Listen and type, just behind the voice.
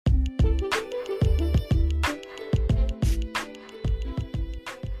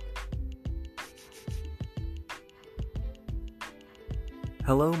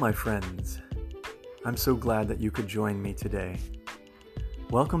Hello, my friends. I'm so glad that you could join me today.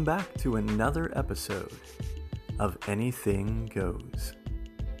 Welcome back to another episode of Anything Goes.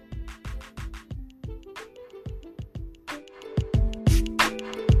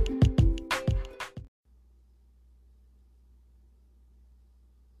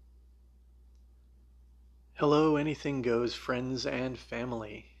 Hello, Anything Goes friends and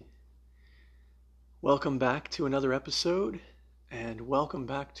family. Welcome back to another episode, and welcome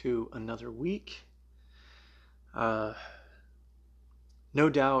back to another week. No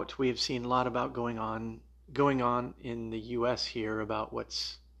doubt we have seen a lot about going on in the U.S. here about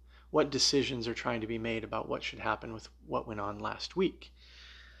what decisions are trying to be made about what should happen with what went on last week.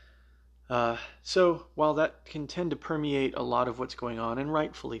 So while that can tend to permeate a lot of what's going on, and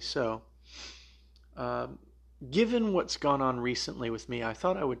rightfully so, given what's gone on recently with me, I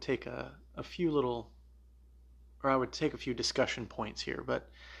thought I would take a few discussion points here. But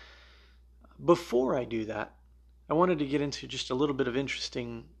before I do that, I wanted to get into just a little bit of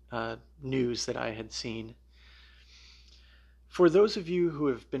interesting news that I had seen. For those of you who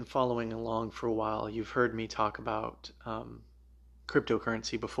have been following along for a while, you've heard me talk about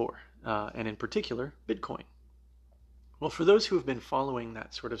cryptocurrency before, and in particular, Bitcoin. Well, for those who have been following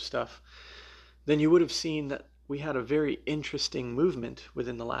that sort of stuff, then you would have seen that we had a very interesting movement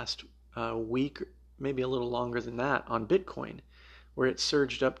within the last week, maybe a little longer than that, on Bitcoin, where it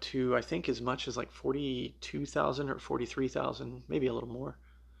surged up to, I think, as much as like 42,000 or 43,000, maybe a little more,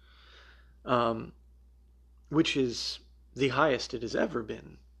 which is the highest it has ever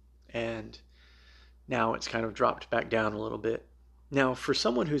been. And now it's kind of dropped back down a little bit. Now, for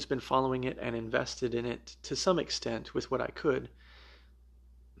someone who's been following it and invested in it to some extent with what I could,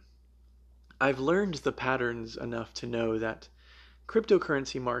 I've learned the patterns enough to know that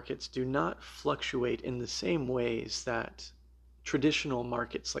cryptocurrency markets do not fluctuate in the same ways that traditional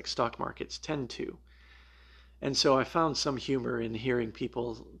markets like stock markets tend to. And so I found some humor in hearing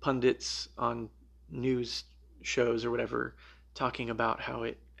people, pundits on news shows or whatever, talking about how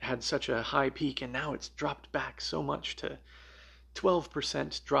it had such a high peak and now it's dropped back so much to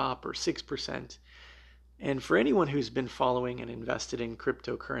 12% drop or 6%. And for anyone who's been following and invested in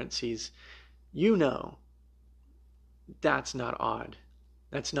cryptocurrencies, you know that's not odd.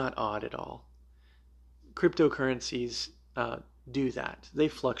 That's not odd at all. Cryptocurrencies do that. They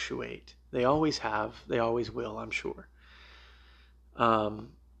fluctuate. They always have. They always will, I'm sure. But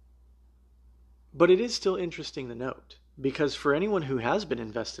it is still interesting to note, because for anyone who has been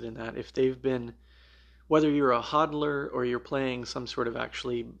invested in that, if they've been, whether you're a hodler or you're playing some sort of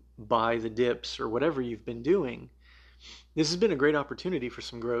actually buy the dips or whatever you've been doing, this has been a great opportunity for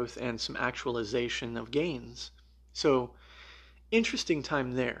some growth and some actualization of gains. So, interesting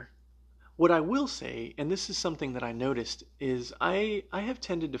time there. What I will say, and this is something that I noticed, is I have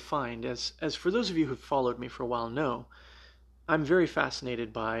tended to find, as for those of you who've followed me for a while know, I'm very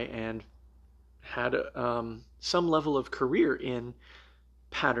fascinated by and had some level of career in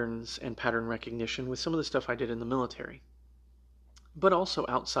patterns and pattern recognition with some of the stuff I did in the military, but also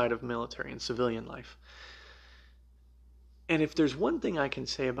outside of military and civilian life. And if there's one thing I can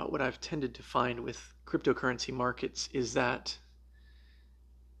say about what I've tended to find with cryptocurrency markets is that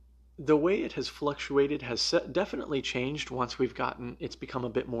the way it has fluctuated has definitely changed once it's become a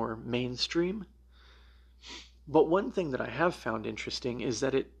bit more mainstream. But one thing that I have found interesting is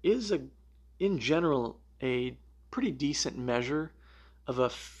that it is, in general, a pretty decent measure of a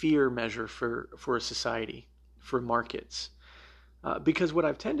fear measure for a society, for markets. Because what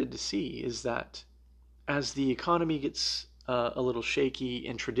I've tended to see is that as the economy gets a little shaky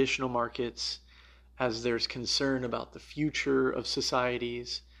in traditional markets, as there's concern about the future of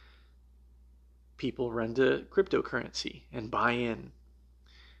societies, people run to cryptocurrency and buy in,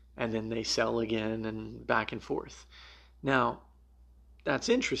 and then they sell again and back and forth. Now, that's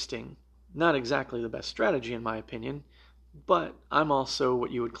interesting. Not exactly the best strategy in my opinion, but I'm also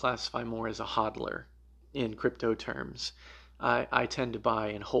what you would classify more as a hodler in crypto terms. I tend to buy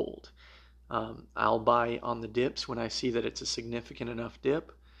and hold. I'll buy on the dips when I see that it's a significant enough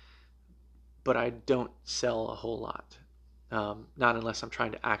dip, but I don't sell a whole lot. Not unless I'm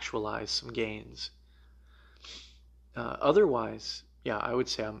trying to actualize some gains. Otherwise, yeah, I would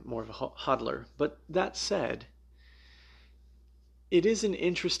say I'm more of a hodler. But that said, it is an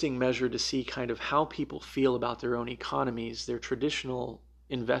interesting measure to see kind of how people feel about their own economies, their traditional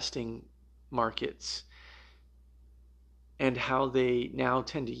investing markets, and how they now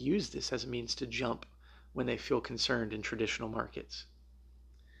tend to use this as a means to jump when they feel concerned in traditional markets.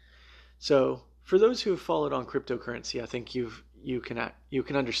 So for those who have followed on cryptocurrency, I think you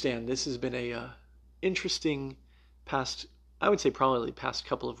can understand this has been a interesting past I would say probably the past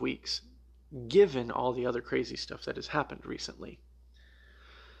couple of weeks, given all the other crazy stuff that has happened recently.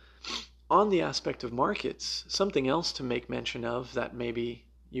 On the aspect of markets, something else to make mention of that maybe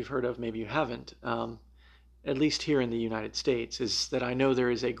you've heard of, maybe you haven't, at least here in the United States, is that I know there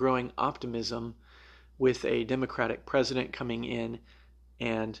is a growing optimism with a Democratic president coming in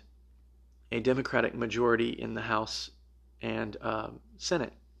and a Democratic majority in the House and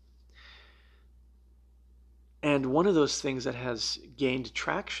Senate. And one of those things that has gained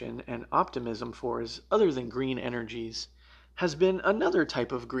traction and optimism for is, other than green energies, has been another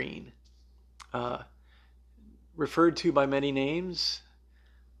type of green, referred to by many names: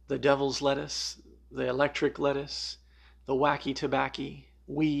 the devil's lettuce, the electric lettuce, the wacky tobacco,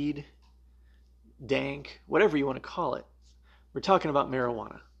 weed, dank, whatever you want to call it. We're talking about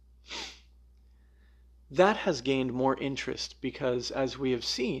marijuana. That has gained more interest because, as we have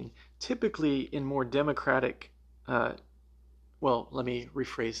seen, typically in more democratic, let me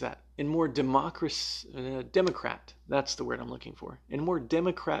rephrase that. In more Democrat, that's the word I'm looking for. In more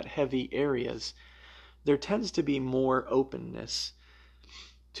Democrat-heavy areas, there tends to be more openness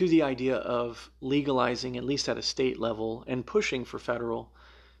to the idea of legalizing, at least at a state level, and pushing for federal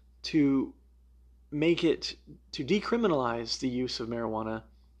to make it, to decriminalize the use of marijuana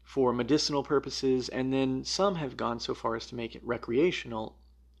for medicinal purposes, and then some have gone so far as to make it recreational,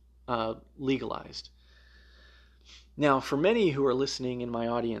 legalized. Now, for many who are listening in my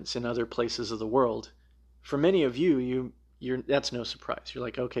audience in other places of the world, for many of you're that's no surprise. You're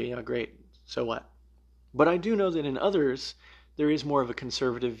like, okay, yeah, great, so what? But I do know that in others, there is more of a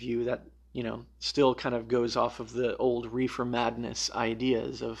conservative view that, still kind of goes off of the old reefer madness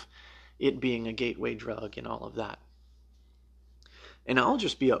ideas of it being a gateway drug and all of that. And I'll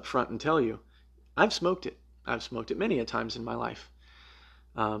just be upfront and tell you, I've smoked it. I've smoked it many a times in my life.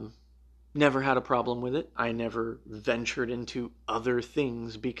 Never had a problem with it. I never ventured into other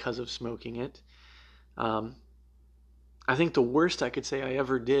things because of smoking it. I think the worst I could say I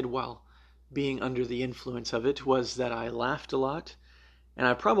ever did while being under the influence of it was that I laughed a lot, and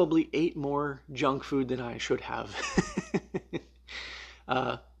I probably ate more junk food than I should have.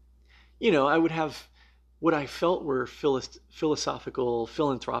 I would have what I felt were philosophical,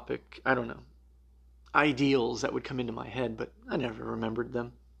 philanthropic, I don't know, ideals that would come into my head, but I never remembered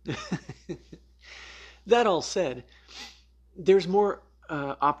them. That all said, there's more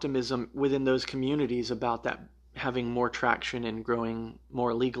optimism within those communities about that having more traction and growing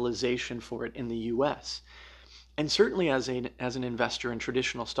more legalization for it in the U.S. And certainly as an investor in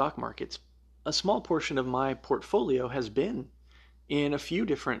traditional stock markets, a small portion of my portfolio has been in a few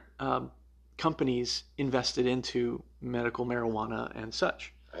different companies invested into medical marijuana and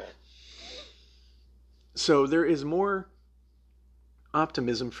such. So there is more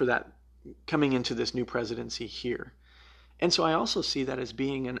optimism for that coming into this new presidency here. And so I also see that as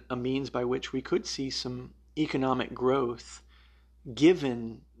being a means by which we could see some economic growth,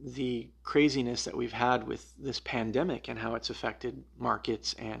 given the craziness that we've had with this pandemic and how it's affected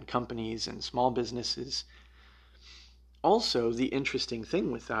markets and companies and small businesses. Also, the interesting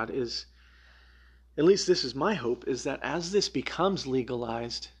thing with that is, at least this is my hope, is that as this becomes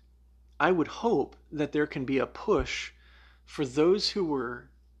legalized, I would hope that there can be a push for those who were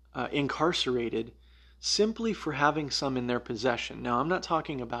incarcerated simply for having some in their possession. Now, I'm not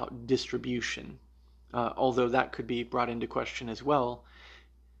talking about distribution, although that could be brought into question as well,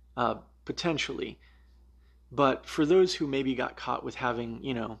 potentially. But for those who maybe got caught with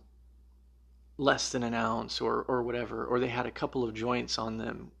having, less than an ounce or whatever, or they had a couple of joints on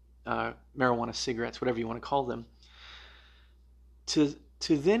them, marijuana cigarettes, whatever you want to call them, to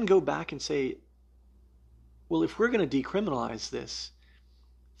then go back and say, well, if we're going to decriminalize this,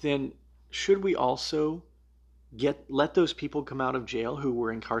 then should we also let those people come out of jail who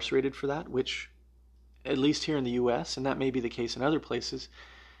were incarcerated for that, which, at least here in the U.S., and that may be the case in other places,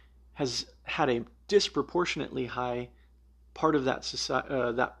 has had a disproportionately high part of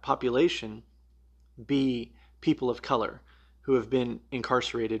that population be people of color who have been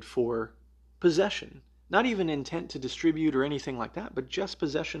incarcerated for possession. Not even intent to distribute or anything like that, but just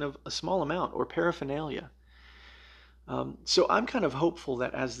possession of a small amount or paraphernalia. So I'm kind of hopeful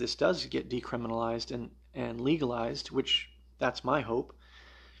that as this does get decriminalized and legalized, which that's my hope,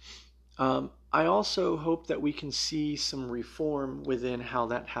 I also hope that we can see some reform within how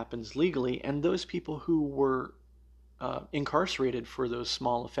that happens legally, and those people who were incarcerated for those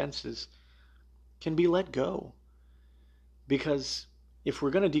small offenses can be let go. Because if we're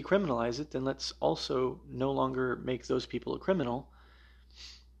going to decriminalize it, then let's also no longer make those people a criminal.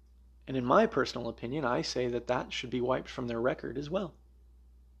 And in my personal opinion, I say that that should be wiped from their record as well.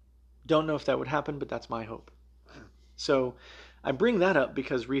 Don't know if that would happen, but that's my hope. So I bring that up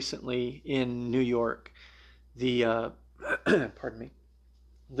because recently in New York, the pardon me,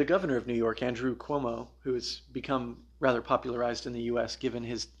 the governor of New York, Andrew Cuomo, who has become rather popularized in the U.S. given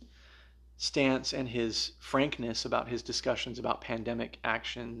his stance and his frankness about his discussions about pandemic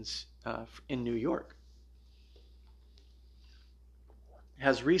actions in New York,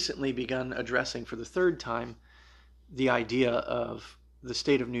 has recently begun addressing for the third time the idea of the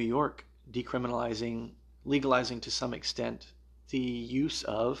state of New York decriminalizing, legalizing to some extent the use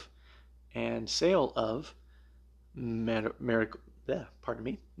of and sale of medical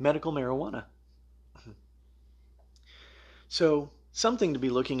marijuana. So something to be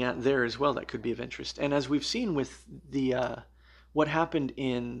looking at there as well that could be of interest. And as we've seen with the what happened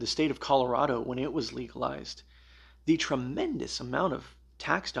in the state of Colorado when it was legalized, the tremendous amount of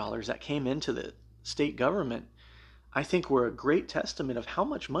tax dollars that came into the state government, I think were a great testament of how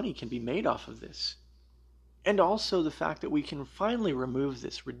much money can be made off of this. And also the fact that we can finally remove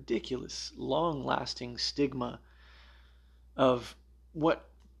this ridiculous, long-lasting stigma of what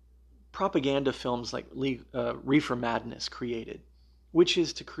propaganda films like Reefer Madness created, which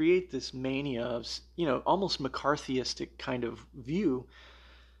is to create this mania of, almost McCarthyistic kind of view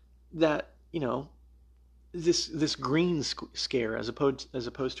that, this green scare as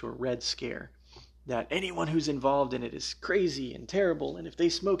opposed to a red scare, that anyone who's involved in it is crazy and terrible, and if they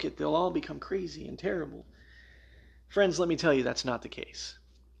smoke it, they'll all become crazy and terrible. Friends, let me tell you, that's not the case.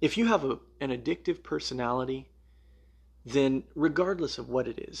 If you have an addictive personality, then regardless of what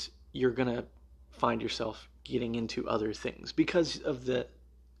it is, you're going to find yourself getting into other things because of the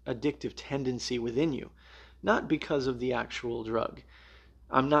addictive tendency within you, not because of the actual drug.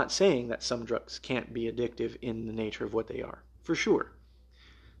 I'm not saying that some drugs can't be addictive in the nature of what they are, for sure.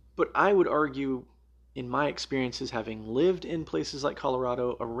 But I would argue, in my experiences, having lived in places like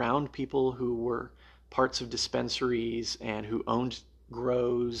Colorado, around people who were parts of dispensaries and who owned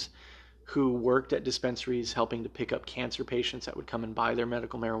grows, who worked at dispensaries helping to pick up cancer patients that would come and buy their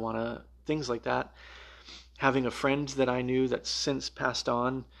medical marijuana, things like that. Having a friend that I knew that's since passed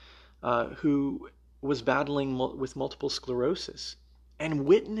on, who was battling with multiple sclerosis, and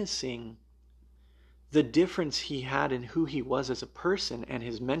witnessing the difference he had in who he was as a person and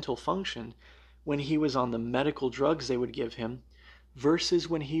his mental function when he was on the medical drugs they would give him versus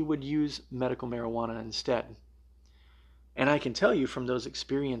when he would use medical marijuana instead. And I can tell you from those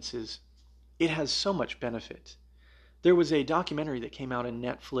experiences, it has so much benefit. There was a documentary that came out on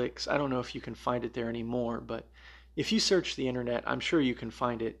Netflix. I don't know if you can find it there anymore, but if you search the internet, I'm sure you can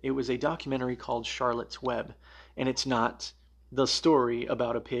find it. It was a documentary called Charlotte's Web, and it's not the story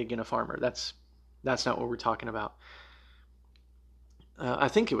about a pig and a farmer. That's not what we're talking about. I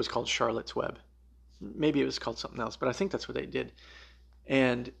think it was called Charlotte's Web. Maybe it was called something else, but I think that's what they did.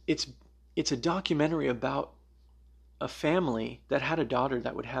 And it's a documentary about a family that had a daughter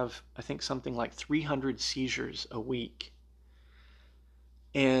that would have, I think, something like 300 seizures a week.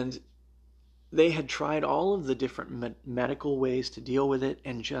 And they had tried all of the different medical ways to deal with it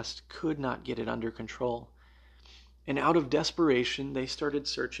and just could not get it under control. And out of desperation, they started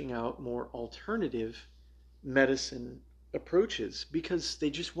searching out more alternative medicine approaches because they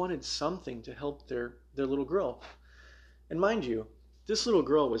just wanted something to help their little girl. And mind you, this little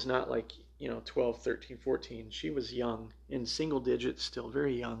girl was not like, 12, 13, 14. She was young, in single digits, still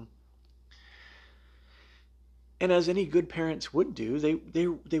very young. And as any good parents would do,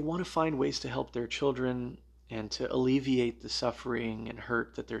 they want to find ways to help their children and to alleviate the suffering and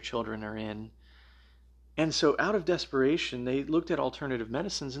hurt that their children are in. And so out of desperation, they looked at alternative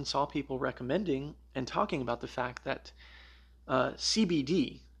medicines and saw people recommending and talking about the fact that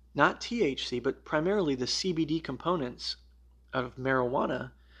CBD, not THC, but primarily the CBD components of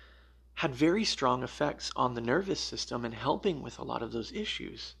marijuana, had very strong effects on the nervous system and helping with a lot of those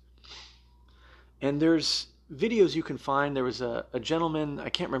issues. And there's videos you can find. There was a gentleman, I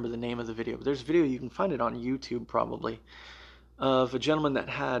can't remember the name of the video, but there's a video, you can find it on YouTube probably, of a gentleman that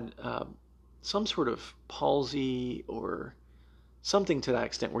had some sort of palsy or something to that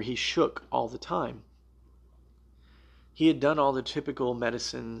extent where he shook all the time. He had done all the typical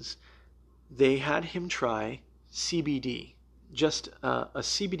medicines. They had him try CBD, just a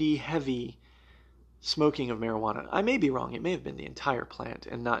CBD heavy smoking of marijuana. I may be wrong. It may have been the entire plant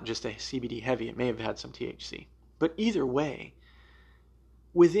and not just a CBD heavy. It may have had some THC. But either way,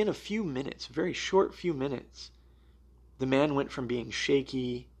 within a few minutes, very short few minutes, the man went from being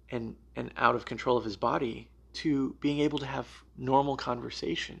shaky and out of control of his body to being able to have normal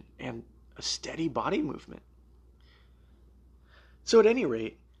conversation and a steady body movement. So at any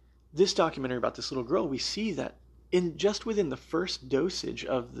rate, this documentary about this little girl, we see that within the first dosage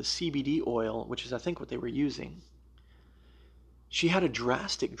of the CBD oil, which is I think what they were using, she had a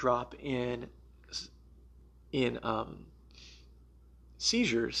drastic drop in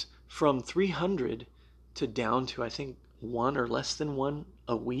seizures from 300 to down to, I think, one or less than one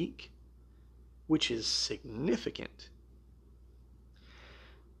a week, which is significant.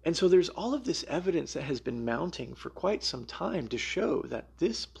 And so there's all of this evidence that has been mounting for quite some time to show that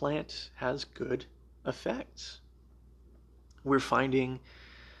this plant has good effects. We're finding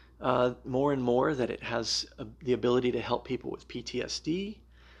more and more that it has the ability to help people with PTSD.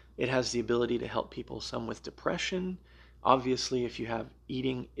 It has the ability to help people, some with depression. Obviously, if you have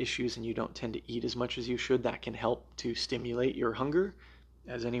eating issues and you don't tend to eat as much as you should, that can help to stimulate your hunger,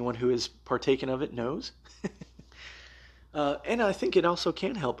 as anyone who has partaken of it knows. And I think it also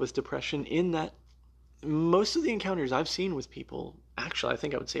can help with depression, in that most of the encounters I've seen with people, actually I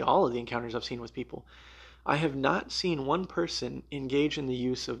think I would say all of the encounters I've seen with people, I have not seen one person engage in the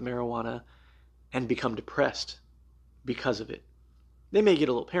use of marijuana and become depressed because of it. They may get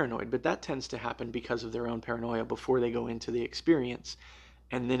a little paranoid, but that tends to happen because of their own paranoia before they go into the experience,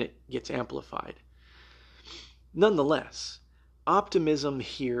 and then it gets amplified. Nonetheless, optimism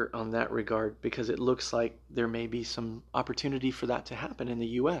here on that regard, because it looks like there may be some opportunity for that to happen in the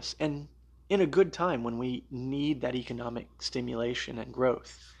US, and in a good time when we need that economic stimulation and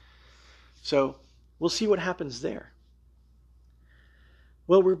growth. So we'll see what happens there.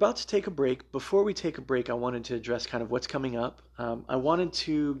 Well, we're about to take a break. Before we take a break, I wanted to address kind of what's coming up. I wanted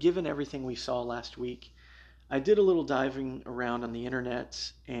to, given everything we saw last week, I did a little diving around on the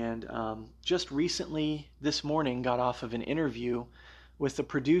internet, and just recently, this morning, got off of an interview with the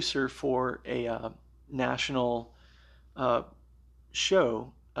producer for a national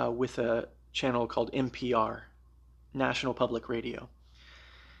show with a channel called NPR, National Public Radio.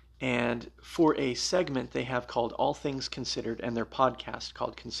 And for a segment they have called All Things Considered, and their podcast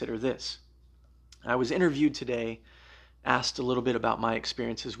called Consider This. I was interviewed today, asked a little bit about my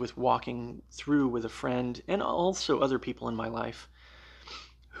experiences with walking through with a friend, and also other people in my life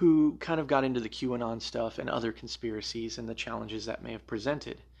who kind of got into the QAnon stuff and other conspiracies and the challenges that may have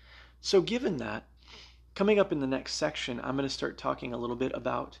presented. So given that, coming up in the next section, I'm going to start talking a little bit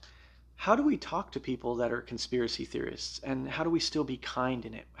about how do we talk to people that are conspiracy theorists, and how do we still be kind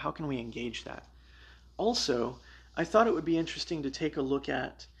in it? How can we engage that? Also, I thought it would be interesting to take a look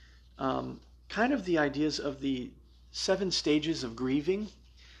at kind of the ideas of the 7 stages of grieving.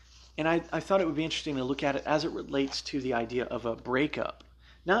 And I thought it would be interesting to look at it as it relates to the idea of a breakup.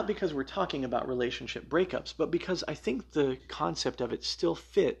 Not because we're talking about relationship breakups, but because I think the concept of it still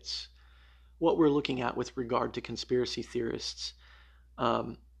fits what we're looking at with regard to conspiracy theorists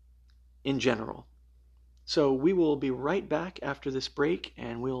in general. So we will be right back after this break,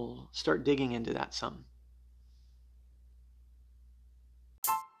 and we'll start digging into that some.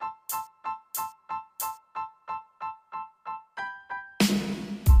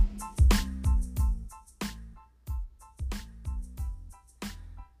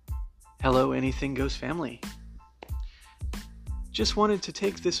 Hello, Anything Goes family. Just wanted to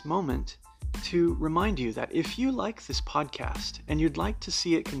take this moment to remind you that if you like this podcast and you'd like to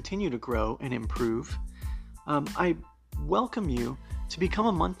see it continue to grow and improve, I welcome you to become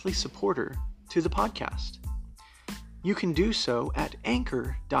a monthly supporter to the podcast. You can do so at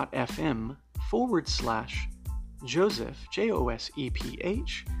anchor.fm/Joseph, Joseph,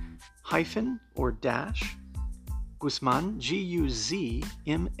 hyphen or dash, Guzman,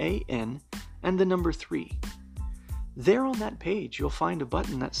 Guzman, and the number 3. There on that page, you'll find a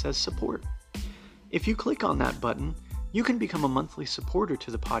button that says support. If you click on that button, you can become a monthly supporter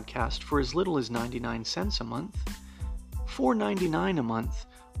to the podcast for as little as 99 cents a month, $4.99 a month,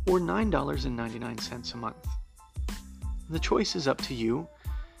 or $9.99 a month. The choice is up to you.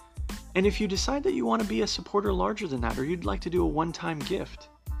 And if you decide that you want to be a supporter larger than that, or you'd like to do a one-time gift,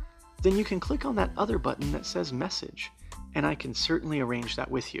 then you can click on that other button that says message, and I can certainly arrange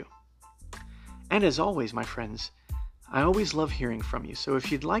that with you. And as always, my friends, I always love hearing from you. So if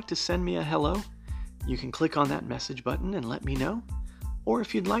you'd like to send me a hello, you can click on that message button and let me know. Or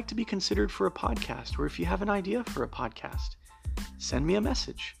if you'd like to be considered for a podcast, or if you have an idea for a podcast, send me a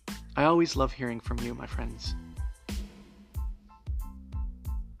message. I always love hearing from you, my friends.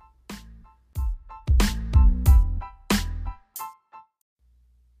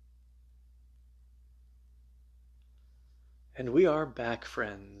 And we are back,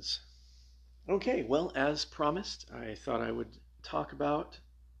 friends. Okay, well, as promised, I thought I would talk about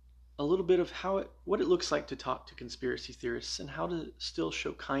a little bit of what it looks like to talk to conspiracy theorists, and how to still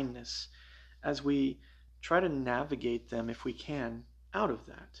show kindness as we try to navigate them, if we can, out of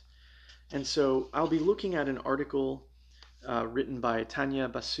that. And so I'll be looking at an article written by Tanya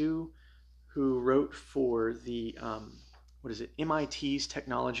Basu, who wrote for the what is it, MIT's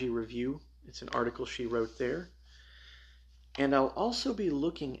Technology Review. It's an article she wrote there. And I'll also be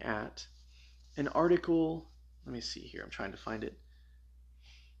looking at an article, let me see here, I'm trying to find it.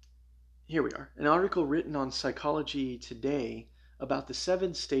 Here we are, an article written on Psychology Today about the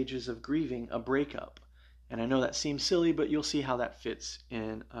 7 stages of grieving a breakup. And I know that seems silly, but you'll see how that fits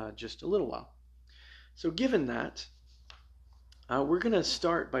in just a little while. So given that, we're going to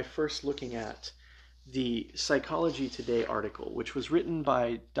start by first looking at the Psychology Today article, which was written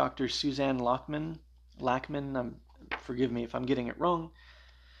by Dr. Suzanne Lachman. Forgive me if I'm getting it wrong.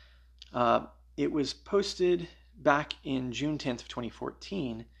 It was posted back in June 10th of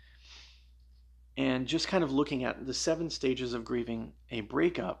 2014, and just kind of looking at the 7 stages of grieving a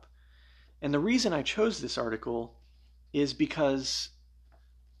breakup. And the reason I chose this article is because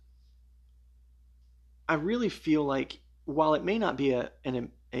I really feel like while it may not be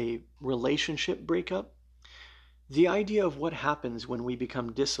a relationship breakup, the idea of what happens when we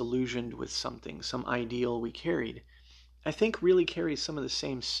become disillusioned with something, some ideal we carried, I think really carries some of the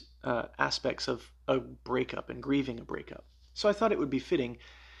same aspects of a breakup and grieving a breakup. So I thought it would be fitting,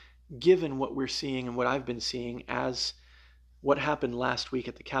 given what we're seeing and what I've been seeing as what happened last week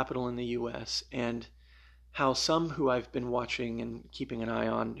at the Capitol in the US, and how some who I've been watching and keeping an eye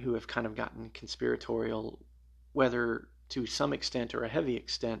on who have kind of gotten conspiratorial, whether to some extent or a heavy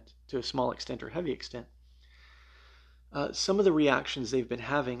extent, to a small extent or heavy extent, some of the reactions they've been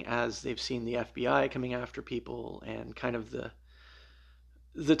having as they've seen the FBI coming after people, and kind of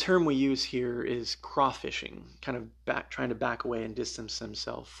the term we use here is crawfishing, kind of trying to back away and distance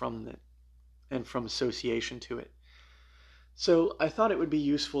themselves from it and from association to it. So I thought it would be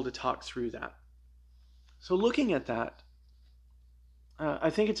useful to talk through that. So looking at that, I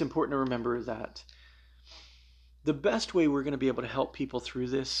think it's important to remember that the best way we're going to be able to help people through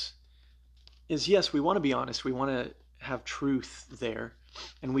this is, yes, we want to be honest, we want to have truth there,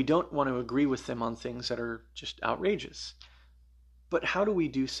 and we don't want to agree with them on things that are just outrageous. But how do we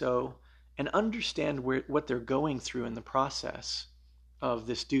do so and understand what they're going through in the process of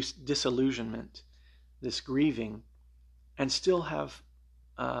this disillusionment, this grieving, and still have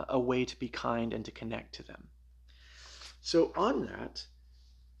a way to be kind and to connect to them? So on that,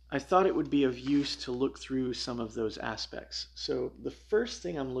 I thought it would be of use to look through some of those aspects. So the first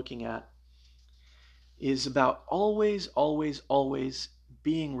thing I'm looking at is about always, always, always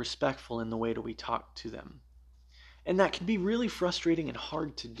being respectful in the way that we talk to them. And that can be really frustrating and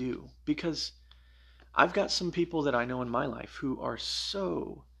hard to do, because I've got some people that I know in my life who are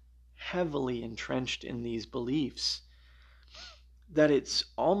so heavily entrenched in these beliefs that it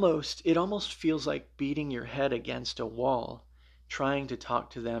almost feels like beating your head against a wall, trying to talk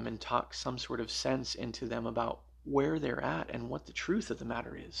to them and talk some sort of sense into them about where they're at and what the truth of the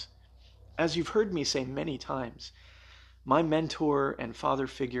matter is. As you've heard me say many times, my mentor and father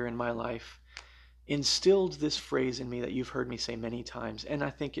figure in my life instilled this phrase in me that you've heard me say many times, and I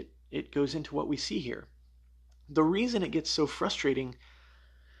think it goes into what we see here. The reason it gets so frustrating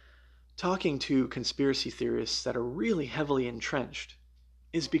talking to conspiracy theorists that are really heavily entrenched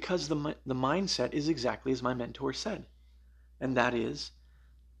is because the mindset is exactly as my mentor said, and that is,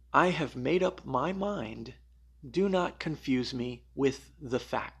 I have made up my mind, do not confuse me with the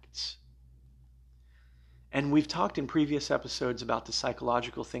facts. And we've talked in previous episodes about the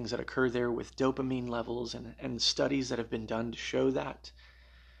psychological things that occur there with dopamine levels and studies that have been done to show that.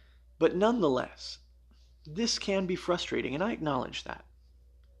 But nonetheless, this can be frustrating, and I acknowledge that.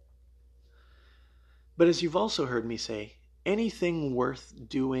 But as you've also heard me say, anything worth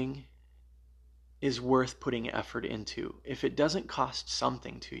doing is worth putting effort into. If it doesn't cost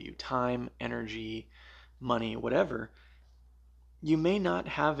something to you, time, energy, money, whatever, you may not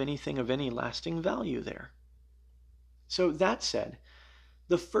have anything of any lasting value there. So that said,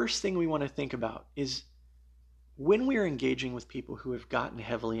 the first thing we want to think about is when we're engaging with people who have gotten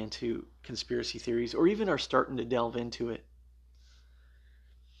heavily into conspiracy theories or even are starting to delve into it,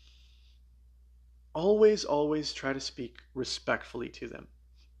 always, always try to speak respectfully to them.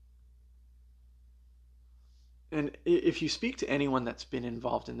 And if you speak to anyone that's been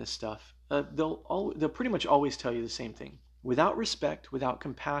involved in this stuff, they'll pretty much always tell you the same thing. Without respect, without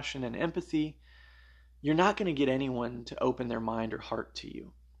compassion and empathy, you're not going to get anyone to open their mind or heart to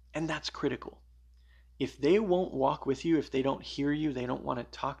you. And that's critical. If they won't walk with you, if they don't hear you, they don't want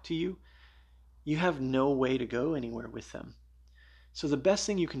to talk to you, you have no way to go anywhere with them. So the best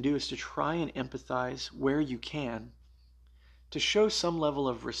thing you can do is to try and empathize where you can, to show some level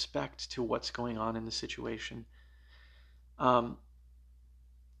of respect to what's going on in the situation, and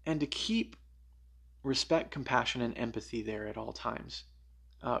to keep respect, compassion, and empathy there at all times.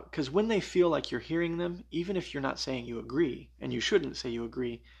 Because when they feel like you're hearing them, even if you're not saying you agree, and you shouldn't say you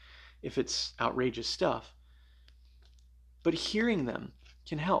agree if it's outrageous stuff, but hearing them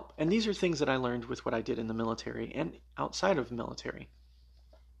can help. And these are things that I learned with what I did in the military and outside of the military.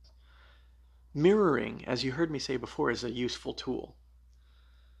 Mirroring, as you heard me say before, is a useful tool.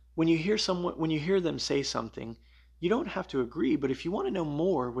 When you hear them say something, you don't have to agree, but if you want to know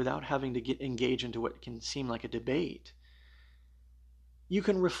more without having to engage into what can seem like a debate, you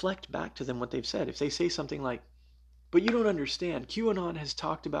can reflect back to them what they've said. If they say something like, but you don't understand, QAnon has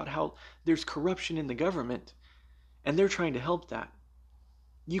talked about how there's corruption in the government and they're trying to help that.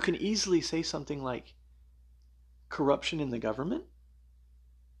 You can easily say something like, corruption in the government?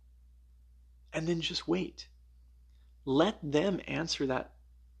 And then just wait. Let them answer that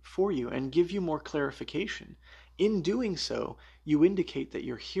for you and give you more clarification. In doing so, you indicate that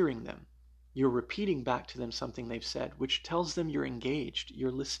you're hearing them. You're repeating back to them something they've said, which tells them you're engaged,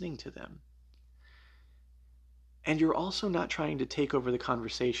 you're listening to them. And you're also not trying to take over the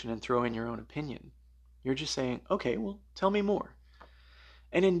conversation and throw in your own opinion. You're just saying, okay, well, tell me more.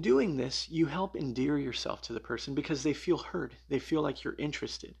 And in doing this, you help endear yourself to the person because they feel heard. They feel like you're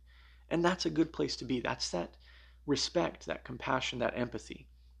interested. And that's a good place to be. That's that respect, that compassion, that empathy.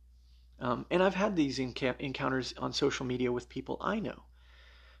 And I've had these encounters on social media with people I know,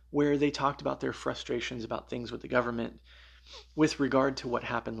 where they talked about their frustrations about things with the government with regard to what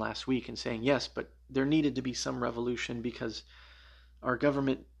happened last week and saying, yes, but there needed to be some revolution because our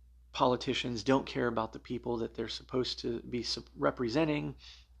government politicians don't care about the people that they're supposed to be representing,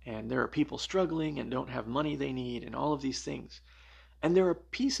 and there are people struggling and don't have money they need and all of these things. And there are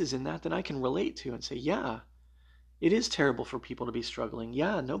pieces in that I can relate to and say, yeah, it is terrible for people to be struggling.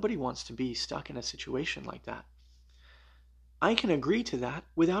 Yeah, nobody wants to be stuck in a situation like that. I can agree to that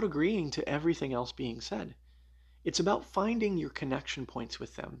without agreeing to everything else being said. It's about finding your connection points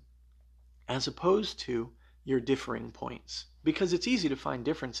with them as opposed to your differing points, because it's easy to find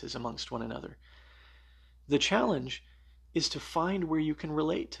differences amongst one another. The challenge is to find where you can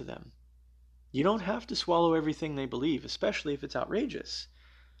relate to them. You don't have to swallow everything they believe, especially if it's outrageous.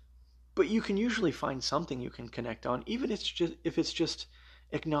 But you can usually find something you can connect on, even if it's just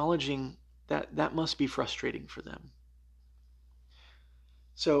acknowledging that that must be frustrating for them.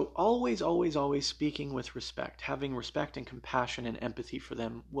 So always, always, always speaking with respect, having respect and compassion and empathy for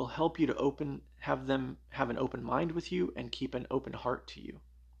them will help you to have them have an open mind with you and keep an open heart to you.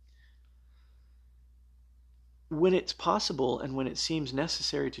 When it's possible and when it seems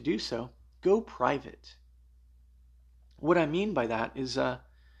necessary to do so, go private. What I mean by that is,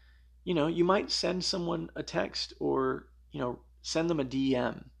 you might send someone a text or, send them a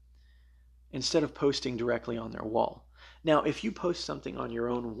DM instead of posting directly on their wall. Now, if you post something on your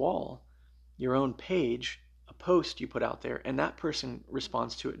own wall, your own page, a post you put out there, and that person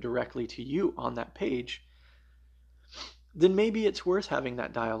responds to it directly to you on that page, then maybe it's worth having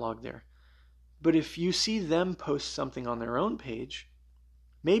that dialogue there. But if you see them post something on their own page,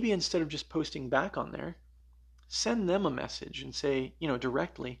 maybe instead of just posting back on there, send them a message and say,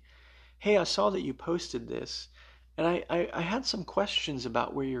 directly, hey, I saw that you posted this, and I had some questions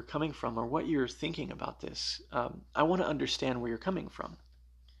about where you're coming from or what you're thinking about this. I want to understand where you're coming from.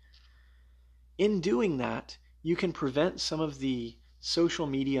 In doing that, you can prevent some of the social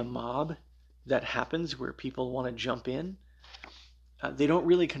media mob that happens where people want to jump in. They don't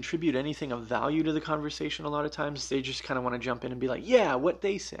really contribute anything of value to the conversation a lot of times. They just kind of want to jump in and be like, yeah, what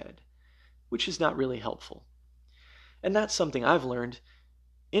they said, which is not really helpful. And that's something I've learned,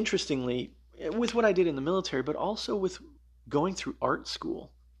 interestingly, with what I did in the military, but also with going through art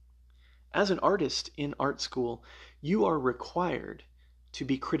school. As an artist in art school, you are required to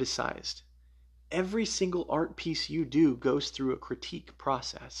be criticized. Every single art piece you do goes through a critique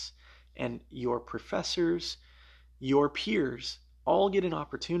process, and your professors, your peers, all get an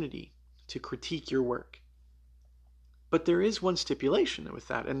opportunity to critique your work. But there is one stipulation with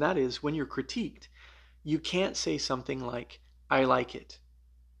that, and that is when you're critiqued, you can't say something like, I like it,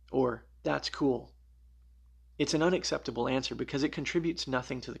 or that's cool. It's an unacceptable answer because it contributes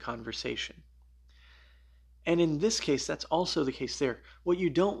nothing to the conversation. And in this case, that's also the case there. What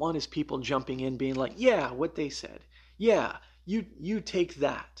you don't want is people jumping in being like, yeah, what they said. Yeah, you take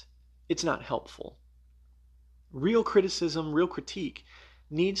that. It's not helpful. Real criticism, real critique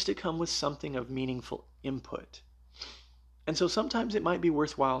needs to come with something of meaningful input. And so sometimes it might be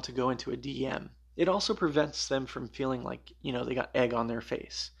worthwhile to go into a DM. It also prevents them from feeling like, they got egg on their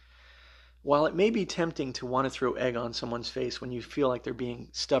face. While it may be tempting to want to throw egg on someone's face when you feel like they're being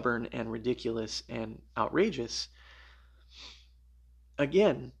stubborn and ridiculous and outrageous,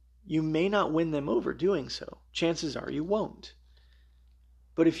 again, you may not win them over doing so. Chances are you won't.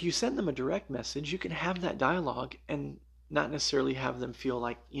 But if you send them a direct message, you can have that dialogue and not necessarily have them feel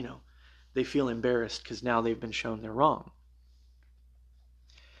like, they feel embarrassed because now they've been shown they're wrong.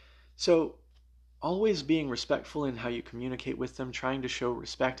 So always being respectful in how you communicate with them, trying to show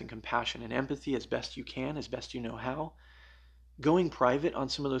respect and compassion and empathy as best you can, as best you know how. Going private on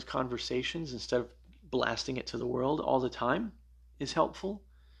some of those conversations instead of blasting it to the world all the time is helpful.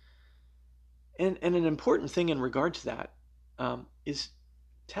 And an important thing in regard to that is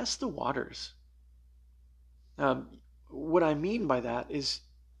test the waters. What I mean by that is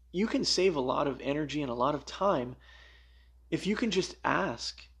you can save a lot of energy and a lot of time if you can just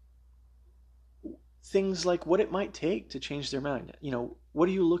ask things like what it might take to change their mind. What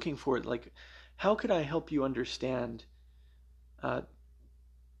are you looking for? Like, how could I help you understand uh,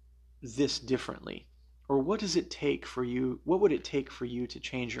 this differently? Or what does it take for you? What would it take for you to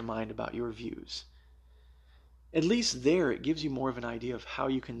change your mind about your views? At least there, it gives you more of an idea of how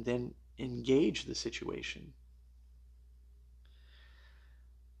you can then engage the situation.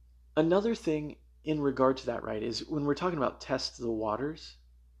 Another thing in regard to that, right, is when we're talking about test the waters,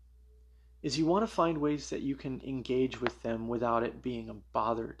 is you want to find ways that you can engage with them without it being a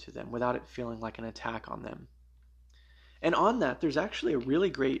bother to them, without it feeling like an attack on them. And on that, there's actually a really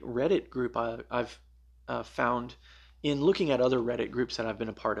great Reddit group I've found in looking at other Reddit groups that I've been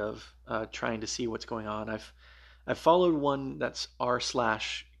a part of, trying to see what's going on. I've followed one that's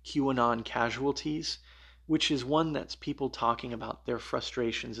r/QAnon casualties, which is one that's people talking about their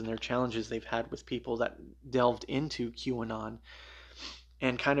frustrations and their challenges they've had with people that delved into QAnon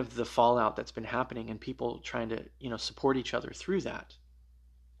and kind of the fallout that's been happening and people trying to, support each other through that.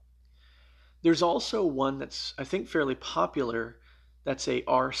 There's also one that's, I think, fairly popular. That's a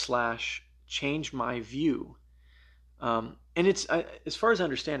r/change my view. And it's, as far as I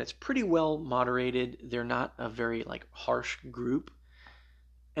understand, it's pretty well moderated. They're not a very harsh group.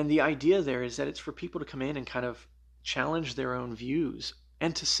 And the idea there is that it's for people to come in and kind of challenge their own views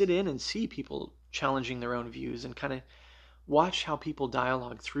and to sit in and see people challenging their own views and kind of watch how people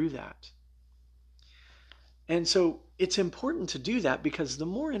dialogue through that. And so it's important to do that because the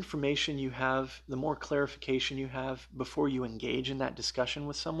more information you have, the more clarification you have before you engage in that discussion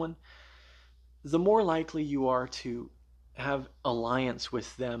with someone, the more likely you are to have alliance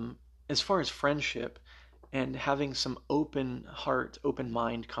with them as far as friendship and having some open heart, open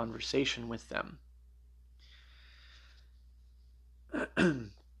mind conversation with them.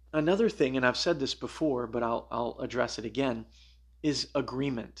 Another thing, and I've said this before, but I'll address it again, is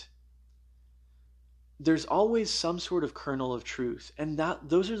agreement. There's always some sort of kernel of truth, and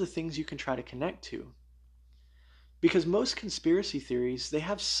those are the things you can try to connect to. Because most conspiracy theories, they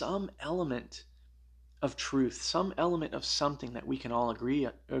have some element of truth, some element of something that we can all agree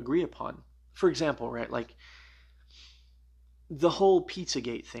upon. For example, right, like the whole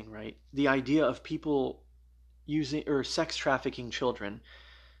Pizzagate thing, right? The idea of people using or sex trafficking children.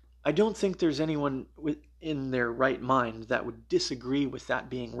 I don't think there's anyone in their right mind that would disagree with that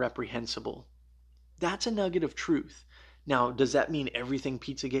being reprehensible. That's a nugget of truth. Now, does that mean everything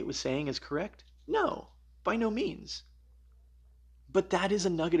Pizzagate was saying is correct? No, by no means. But that is a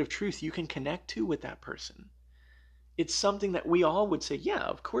nugget of truth you can connect to with that person. It's something that we all would say, yeah,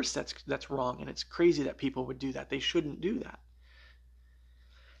 of course that's wrong, and it's crazy that people would do that. They shouldn't do that.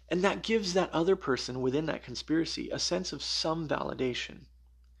 And that gives that other person within that conspiracy a sense of some validation.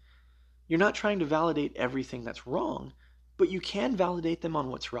 You're not trying to validate everything that's wrong, but you can validate them on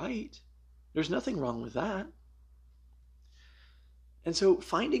what's right. There's nothing wrong with that. And so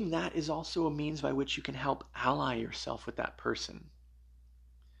finding that is also a means by which you can help ally yourself with that person.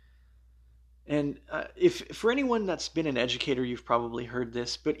 And if for anyone that's been an educator, you've probably heard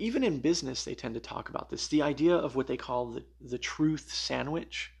this, but even in business, they tend to talk about this. The idea of what they call the truth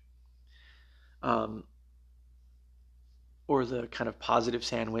sandwich, or the kind of positive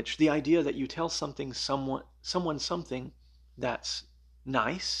sandwich. The idea that you tell someone something that's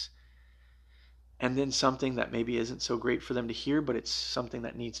nice, and then something that maybe isn't so great for them to hear, but it's something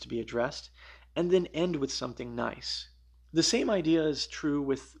that needs to be addressed, and then end with something nice. The same idea is true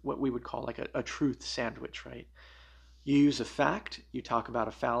with what we would call like a truth sandwich, right? You use a fact, you talk about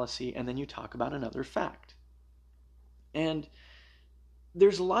a fallacy, and then you talk about another fact. And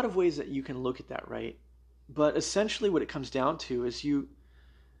there's a lot of ways that you can look at that, right? But essentially what it comes down to is you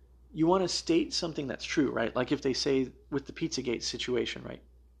want to state something that's true, right? Like if they say with the Pizzagate situation, right?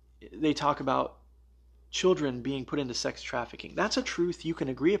 They talk about children being put into sex trafficking. That's a truth you can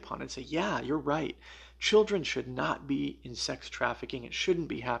agree upon and say, yeah, you're right. Children should not be in sex trafficking. It shouldn't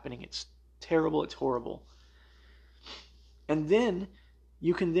be happening. It's terrible. It's horrible. And then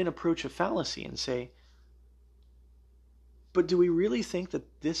you can then approach a fallacy and say, But do we really think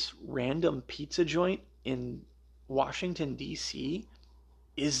that this random pizza joint in Washington, D.C.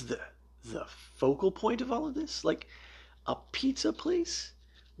 is the focal point of all of this? Like a pizza place?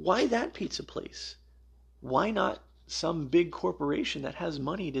 Why that pizza place? Why not some big corporation that has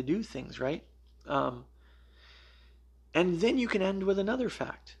money to do things, right? Um, and then you can end with another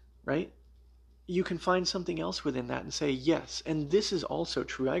fact, right? You can find something else within that and say, yes, and this is also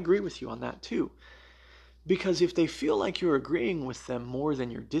true. I agree with you on that too. Because if they feel like you're agreeing with them more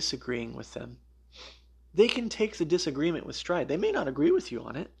than you're disagreeing with them, they can take the disagreement with stride. They may not agree with you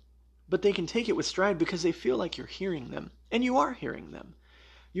on it, but they can take it with stride because they feel like you're hearing them. And you are hearing them.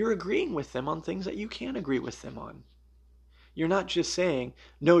 You're agreeing with them on things that you can agree with them on. You're not just saying,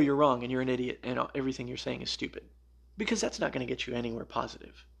 no, you're wrong and you're an idiot and everything you're saying is stupid. Because that's not going to get you anywhere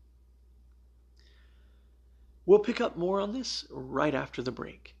positive. We'll pick up more on this right after the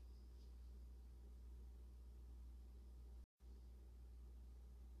break.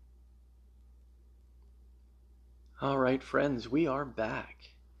 All right, friends, we are back.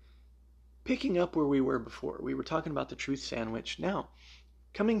 Picking up where we were before, we were talking about the truth sandwich. Now,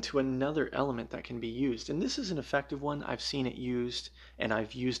 coming to another element that can be used, and this is an effective one. I've seen it used, and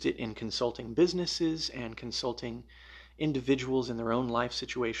I've used it in consulting businesses and consulting individuals in their own life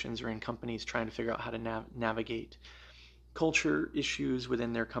situations or in companies trying to figure out how to navigate culture issues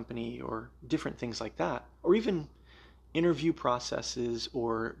within their company or different things like that, or even interview processes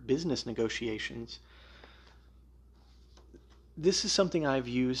or business negotiations. This is something I've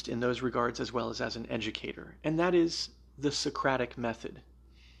used in those regards as well as an educator, and that is the Socratic method.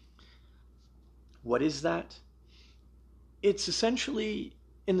 What is that? It's essentially,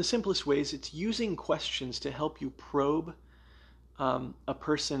 in the simplest ways, it's using questions to help you probe a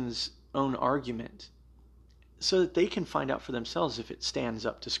person's own argument so that they can find out for themselves if it stands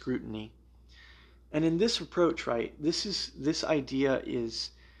up to scrutiny. And in this approach, right, this idea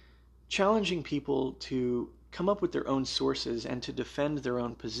is challenging people to come up with their own sources and to defend their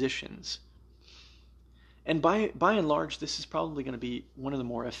own positions. And by and large, this is probably going to be one of the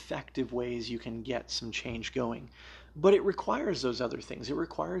more effective ways you can get some change going. But it requires those other things. It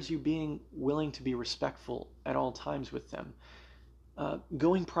requires you being willing to be respectful at all times with them,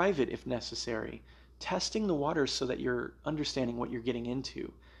 going private if necessary, testing the waters so that you're understanding what you're getting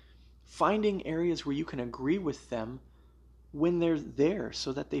into, finding areas where you can agree with them when they're there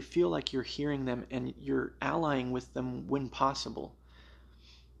so that they feel like you're hearing them and you're allying with them when possible.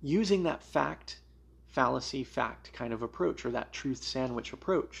 Using that fact, fallacy, fact kind of approach, or that truth sandwich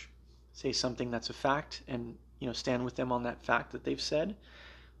approach. Say something that's a fact and stand with them on that fact that they've said.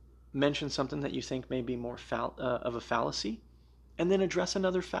 Mention something that you think may be more of a fallacy, and then address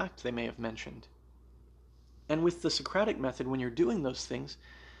another fact they may have mentioned. And with the Socratic method, when you're doing those things,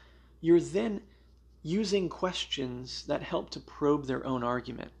 you're then using questions that help to probe their own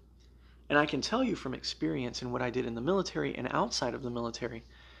argument. And I can tell you from experience in what I did in the military and outside of the military,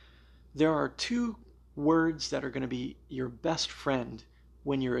 there are two words that are going to be your best friend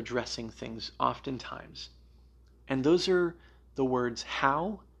when you're addressing things oftentimes. And those are the words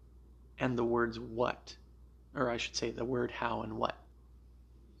how and the words what. Or I should say the word how and what.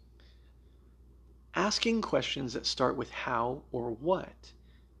 Asking questions that start with how or what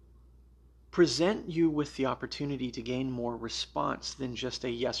present you with the opportunity to gain more response than just a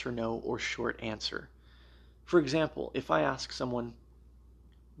yes or no or short answer. For example, if I ask someone,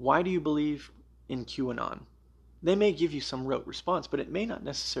 why do you believe in QAnon? They may give you some rote response, but it may not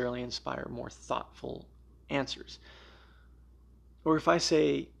necessarily inspire more thoughtful answers. Or if I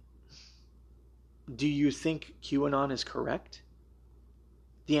say, do you think QAnon is correct?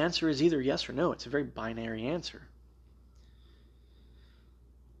 The answer is either yes or no. It's a very binary answer.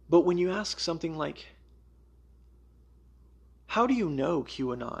 But when you ask something like, how do you know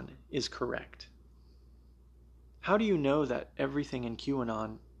QAnon is correct? How do you know that everything in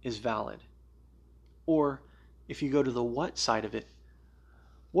QAnon is valid? Or if you go to the what side of it,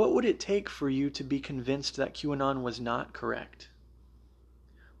 what would it take for you to be convinced that QAnon was not correct?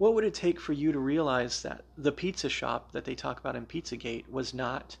 What would it take for you to realize that the pizza shop that they talk about in Pizzagate was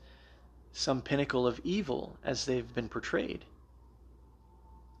not some pinnacle of evil as they've been portrayed?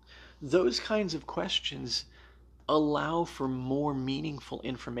 Those kinds of questions allow for more meaningful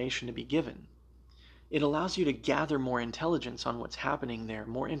information to be given. It allows you to gather more intelligence on what's happening there,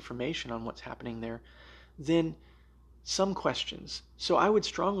 more information on what's happening there than some questions. So I would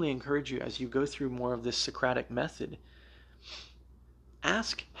strongly encourage you, as you go through more of this Socratic method,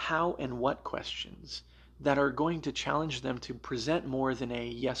 ask how and what questions that are going to challenge them to present more than a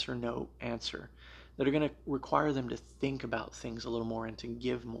yes or no answer, that are going to require them to think about things a little more and to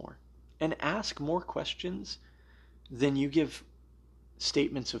give more. And ask more questions than you give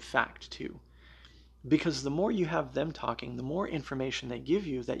statements of fact to. Because the more you have them talking, the more information they give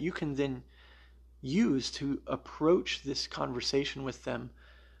you that you can then use to approach this conversation with them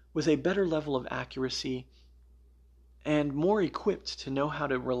with a better level of accuracy and more equipped to know how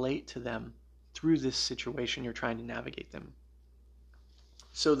to relate to them through this situation you're trying to navigate them.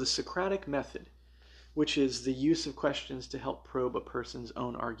 So the Socratic method, which is the use of questions to help probe a person's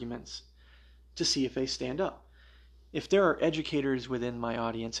own arguments to see if they stand up. If there are educators within my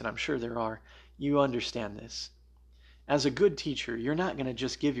audience, and I'm sure there are, you understand this. As a good teacher, you're not going to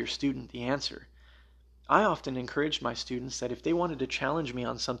just give your student the answer. I often encouraged my students that if they wanted to challenge me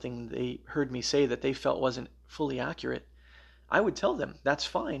on something they heard me say that they felt wasn't fully accurate, I would tell them, that's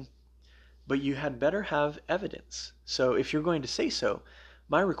fine, but you had better have evidence. So if you're going to say so,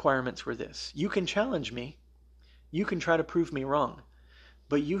 my requirements were this. You can challenge me, you can try to prove me wrong,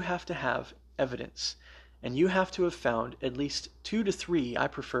 but you have to have evidence. And you have to have found at least 2 to 3, I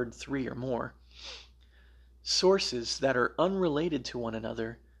preferred 3 or more, sources that are unrelated to one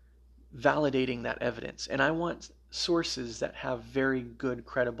another validating that evidence. And I want sources that have very good,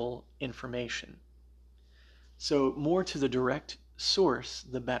 credible information. So more to the direct source,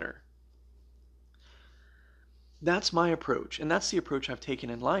 the better. That's my approach, and that's the approach I've taken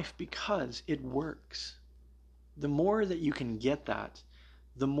in life because it works. The more that you can get that,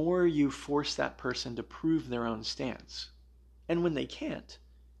 the more you force that person to prove their own stance. And when they can't,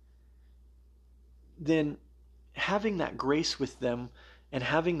 then having that grace with them and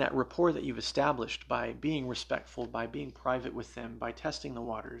having that rapport that you've established by being respectful, by being private with them, by testing the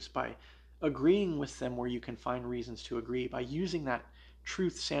waters, by agreeing with them where you can find reasons to agree, by using that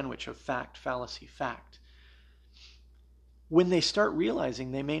truth sandwich of fact, fallacy, fact. When they start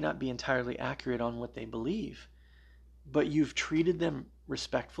realizing they may not be entirely accurate on what they believe, but you've treated them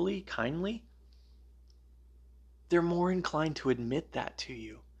respectfully, kindly, they're more inclined to admit that to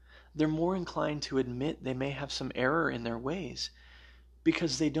you. They're more inclined to admit they may have some error in their ways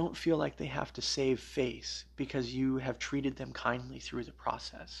because they don't feel like they have to save face because you have treated them kindly through the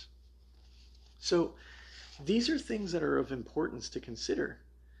process. So these are things that are of importance to consider.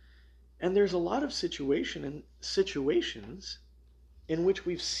 And there's a lot of situations in which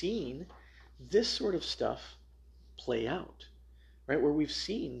we've seen this sort of stuff play out, right? Where we've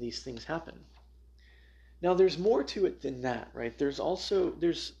seen these things happen. Now, there's more to it than that, right? There's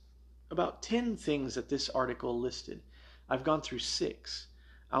about 10 things that this article listed. I've gone through 6.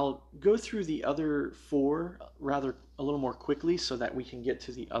 I'll go through the other 4 rather a little more quickly so that we can get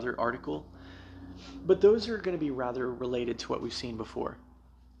to the other article. But those are going to be rather related to what we've seen before.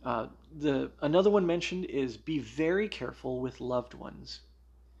 Another one mentioned is be very careful with loved ones.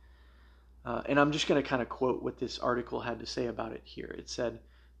 And I'm just going to kind of quote what this article had to say about it here. It said,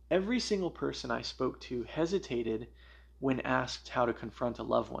 every single person I spoke to hesitated when asked how to confront a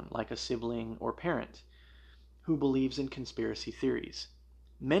loved one, like a sibling or parent, who believes in conspiracy theories.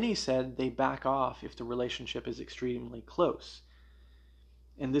 Many said they back off if the relationship is extremely close.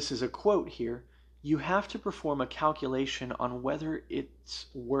 And this is a quote here. You have to perform a calculation on whether it's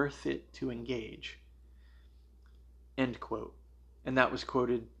worth it to engage. End quote. And that was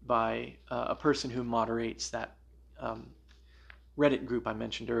quoted by a person who moderates that Reddit group I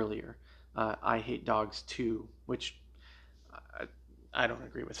mentioned earlier, I Hate Dogs Too, which I don't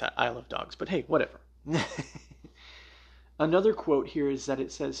agree with that. I love dogs, but hey, whatever. Another quote here is that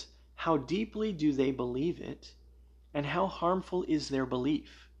it says, how deeply do they believe it, and how harmful is their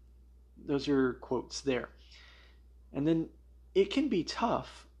belief? Those are quotes there. And then it can be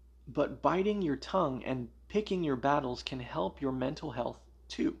tough, but biting your tongue and picking your battles can help your mental health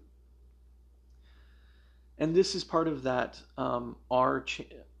too. And this is part of that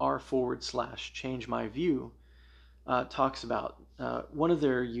r/change my view talks about. One of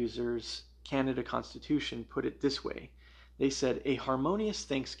their users, Canada Constitution, put it this way. They said, a harmonious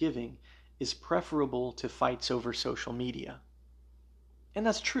Thanksgiving is preferable to fights over social media. And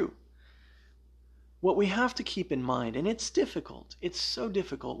that's true. What we have to keep in mind, and it's difficult, it's so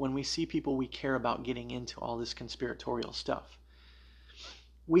difficult when we see people we care about getting into all this conspiratorial stuff.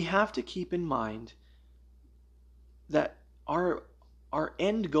 We have to keep in mind that our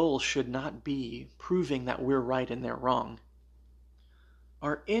end goal should not be proving that we're right and they're wrong.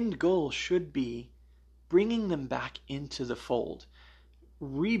 Our end goal should be bringing them back into the fold,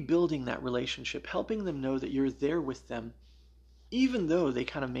 rebuilding that relationship, helping them know that you're there with them, even though they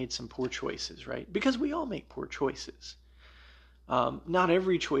kind of made some poor choices, right? Because we all make poor choices. Not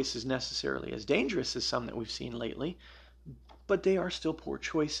every choice is necessarily as dangerous as some that we've seen lately, but they are still poor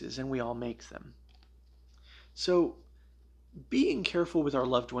choices, and we all make them. So being careful with our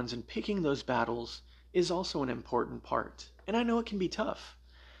loved ones and picking those battles is also an important part. And I know it can be tough.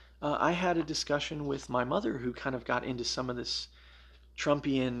 I had a discussion with my mother who kind of got into some of this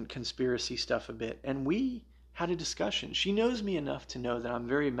Trumpian conspiracy stuff a bit, and we had a discussion. She knows me enough to know that I'm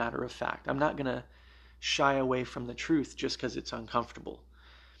very matter of fact. I'm not going to shy away from the truth just because it's uncomfortable.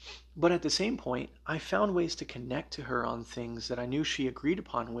 But at the same point, I found ways to connect to her on things that I knew she agreed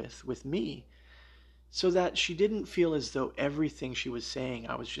upon with me, so that she didn't feel as though everything she was saying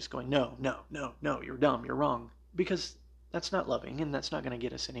I was just going, no, no, no, no, you're dumb, you're wrong. Because that's not loving and that's not going to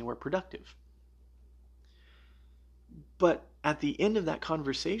get us anywhere productive. But at the end of that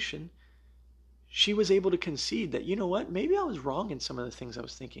conversation, she was able to concede that, you know what, maybe I was wrong in some of the things I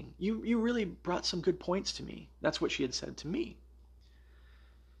was thinking. You really brought some good points to me. That's what she had said to me.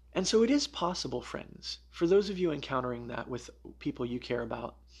 And so it is possible, friends, for those of you encountering that with people you care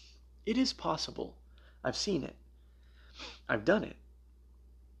about, it is possible. I've seen it. I've done it.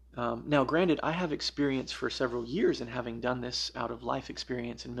 Now, granted, I have experience for several years in having done this out of life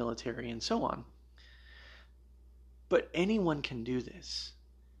experience in military and so on. But anyone can do this.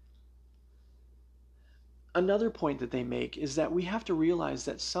 Another point that they make is that we have to realize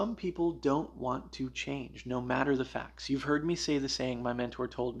that some people don't want to change, no matter the facts. You've heard me say the saying, my mentor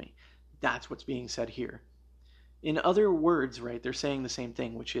told me. That's what's being said here. In other words, right, they're saying the same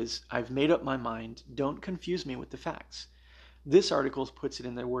thing, which is, I've made up my mind, don't confuse me with the facts. This article puts it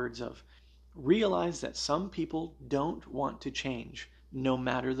in the words of, realize that some people don't want to change, no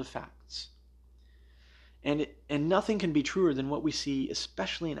matter the facts. And nothing can be truer than what we see,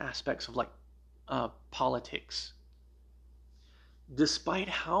 especially in aspects of politics. Despite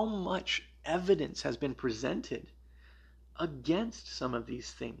how much evidence has been presented against some of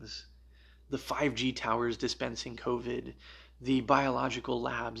these things, the 5G towers dispensing COVID, the biological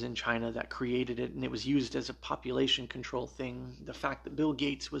labs in China that created it and it was used as a population control thing, the fact that Bill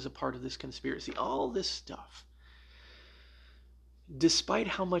Gates was a part of this conspiracy, all this stuff. Despite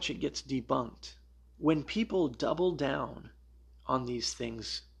how much it gets debunked, when people double down on these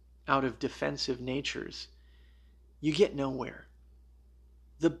things out of defensive natures, you get nowhere.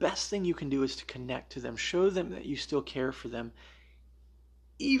 The best thing you can do is to connect to them, show them that you still care for them,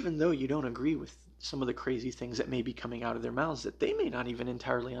 even though you don't agree with some of the crazy things that may be coming out of their mouths that they may not even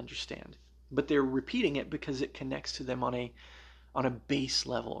entirely understand. But they're repeating it because it connects to them on a base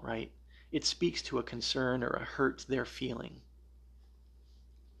level, right? It speaks to a concern or a hurt they're feeling.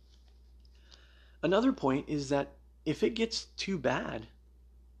 Another point is that if it gets too bad,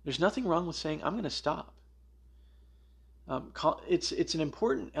 there's nothing wrong with saying, I'm going to stop. It's an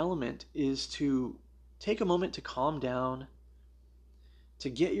important element is to take a moment to calm down, to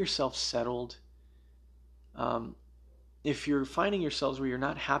get yourself settled. If you're finding yourselves where you're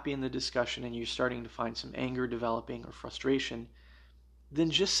not happy in the discussion and you're starting to find some anger developing or frustration, then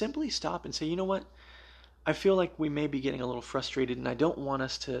just simply stop and say, you know what? I feel like we may be getting a little frustrated and I don't want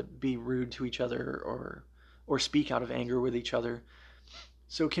us to be rude to each other or speak out of anger with each other.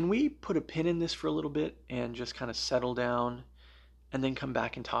 So can we put a pin in this for a little bit and just kind of settle down and then come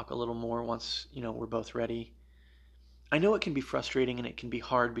back and talk a little more once, we're both ready? I know it can be frustrating and it can be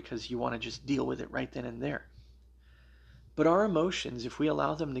hard because you want to just deal with it right then and there. But our emotions, if we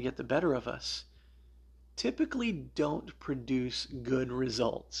allow them to get the better of us, typically don't produce good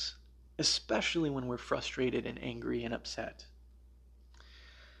results, especially when we're frustrated and angry and upset.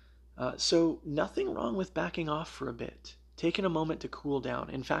 So nothing wrong with backing off for a bit, taking a moment to cool down.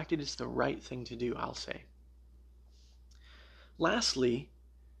 In fact, it is the right thing to do, I'll say. Lastly,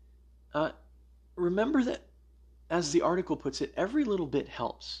 remember that, as the article puts it, every little bit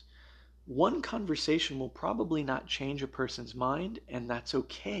helps. One conversation will probably not change a person's mind, and that's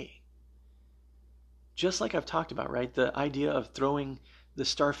okay. Just like I've talked about, right? The idea of throwing the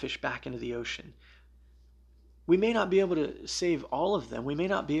starfish back into the ocean. We may not be able to save all of them. We may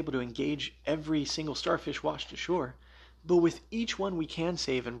not be able to engage every single starfish washed ashore. But with each one we can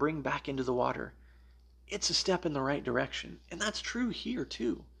save and bring back into the water, it's a step in the right direction. And that's true here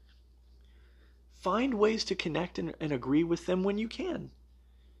too. Find ways to connect and agree with them when you can.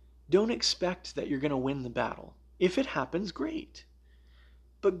 Don't expect that you're going to win the battle. If it happens, great.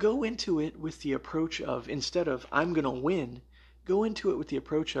 But go into it with the approach of, instead of, I'm going to win, go into it with the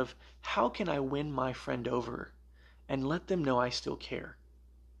approach of, how can I win my friend over and let them know I still care?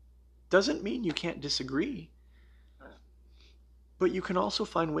 Doesn't mean you can't disagree, but you can also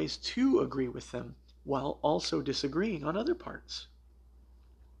find ways to agree with them while also disagreeing on other parts.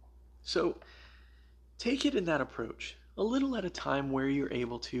 So take it in that approach, a little at a time, where you're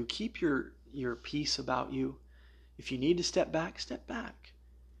able to keep your peace about you. If you need to step back, step back.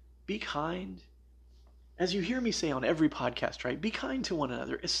 Be kind. As you hear me say on every podcast, right? Be kind to one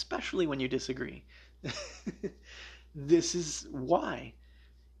another, especially when you disagree. This is why.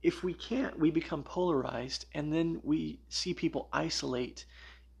 If we can't, we become polarized, and then we see people isolate,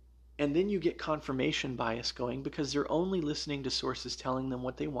 and then you get confirmation bias going because they're only listening to sources telling them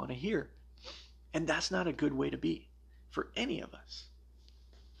what they want to hear. And that's not a good way to be for any of us.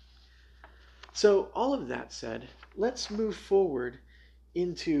 So, all of that said, let's move forward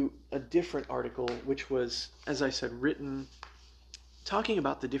into a different article, which was, as I said, written talking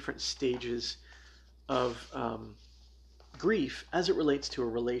about the different stages of grief as it relates to a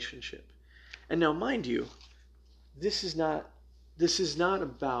relationship. And now, mind you, this is not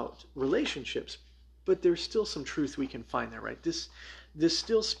about relationships, but there's still some truth we can find there, right? This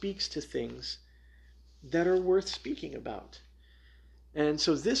still speaks to things that are worth speaking about. And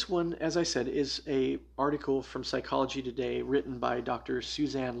so this one, as I said, is a article from Psychology Today written by Dr.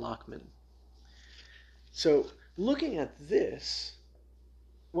 Suzanne Lockman. So looking at this,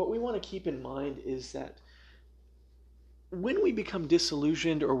 what we want to keep in mind is that when we become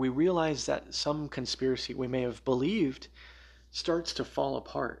disillusioned or we realize that some conspiracy we may have believed starts to fall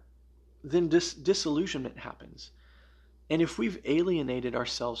apart, then disillusionment happens. And if we've alienated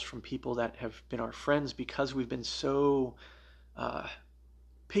ourselves from people that have been our friends because we've been so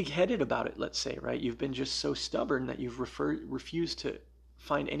pig-headed about it, let's say, right? You've been just so stubborn that you've refused to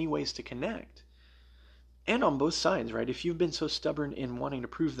find any ways to connect. And on both sides, right? If you've been so stubborn in wanting to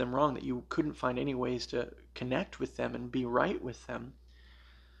prove them wrong that you couldn't find any ways to connect with them and be right with them,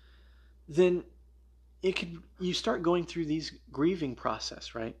 then you start going through these grieving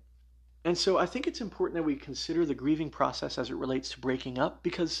process, right? And so I think it's important that we consider the grieving process as it relates to breaking up,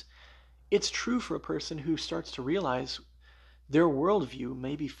 because it's true for a person who starts to realize their worldview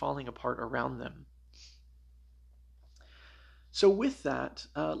may be falling apart around them. So with that,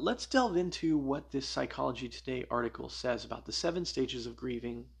 let's delve into what this Psychology Today article says about the 7 stages of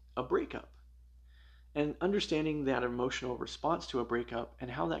grieving a breakup and understanding that emotional response to a breakup and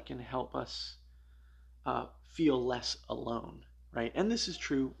how that can help us feel less alone, right? And this is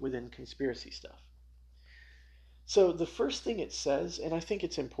true within conspiracy stuff. So the first thing it says, and I think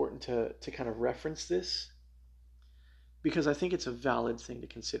it's important to kind of reference this because I think it's a valid thing to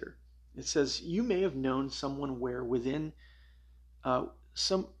consider. It says, you may have known someone where within let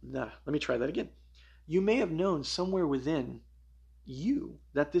me try that again. You may have known somewhere within you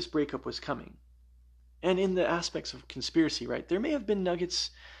that this breakup was coming. And in the aspects of conspiracy, right, there may have been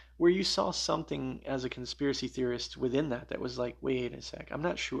nuggets where you saw something as a conspiracy theorist within that was like, wait a sec, I'm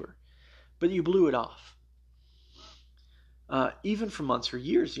not sure. But you blew it off. Even for months or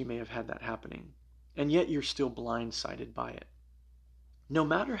years, you may have had that happening. And yet you're still blindsided by it. No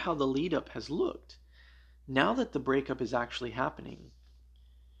matter how the lead up has looked, now that the breakup is actually happening,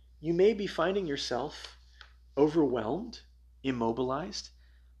 you may be finding yourself overwhelmed, immobilized,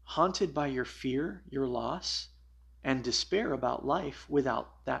 haunted by your fear, your loss, and despair about life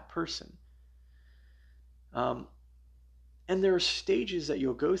without that person. And there are stages that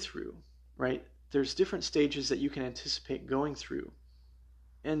you'll go through, right? There's different stages that you can anticipate going through,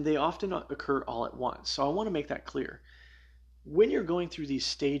 and they often occur all at once. So I want to make that clear. When you're going through these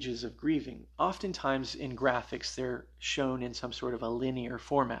stages of grieving, oftentimes in graphics, they're shown in some sort of a linear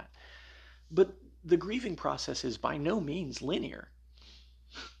format. But the grieving process is by no means linear.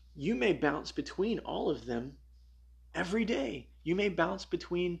 You may bounce between all of them every day. You may bounce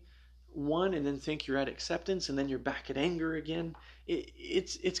between one and then think you're at acceptance and then you're back at anger again.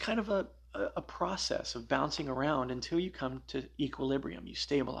 It's kind of a process of bouncing around until you come to equilibrium. You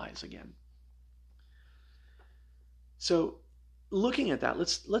stabilize again. So looking at that,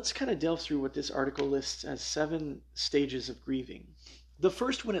 let's kind of delve through what this article lists as 7 stages of grieving. The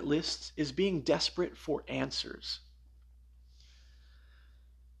first one it lists is being desperate for answers.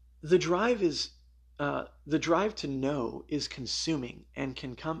 The drive to know is consuming and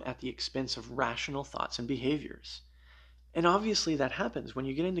can come at the expense of rational thoughts and behaviors. And obviously that happens when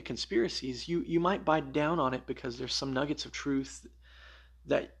you get into conspiracies. You might bite down on it because there's some nuggets of truth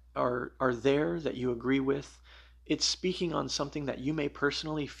that are there that you agree with. It's speaking on something that you may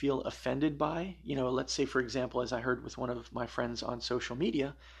personally feel offended by. Let's say, for example, as I heard with one of my friends on social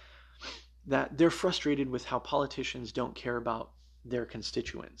media, that they're frustrated with how politicians don't care about their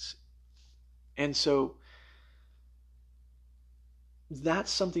constituents. And so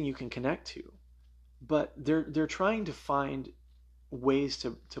that's something you can connect to. But they're trying to find ways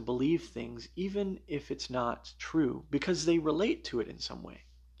to believe things, even if it's not true, because they relate to it in some way,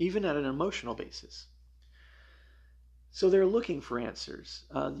 even at an emotional basis. So they're looking for answers.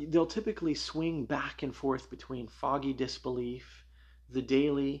 They'll typically swing back and forth between foggy disbelief, the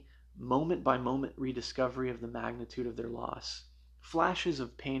daily, moment-by-moment rediscovery of the magnitude of their loss, flashes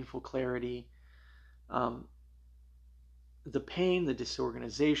of painful clarity, Um, the pain, the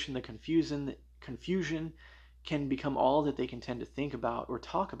disorganization, the confusion can become all that they can tend to think about or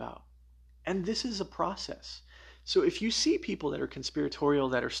talk about. And this is a process. So if you see people that are conspiratorial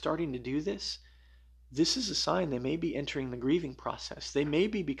that are starting to do this, this is a sign they may be entering the grieving process. They may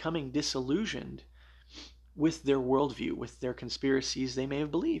be becoming disillusioned with their worldview, with their conspiracies they may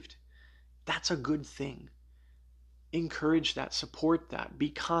have believed. That's a good thing. Encourage that, support that, be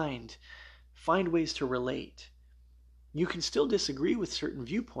kind, find ways to relate. You can still disagree with certain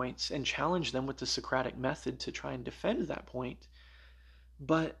viewpoints and challenge them with the Socratic method to try and defend that point,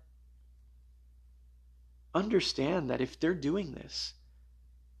 but understand that if they're doing this,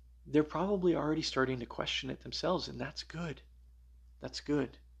 they're probably already starting to question it themselves, and that's good. That's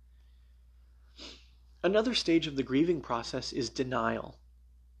good. Another stage of the grieving process is denial.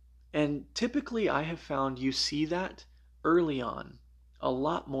 And typically, I have found you see that early on. A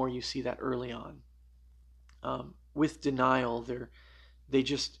lot more you see that early on. With denial, they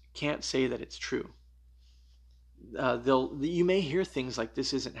just can't say that it's true. You may hear things like,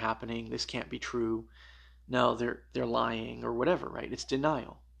 "This isn't happening. This can't be true. No, they're lying," or whatever. Right? It's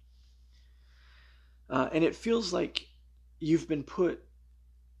denial, and it feels like you've been put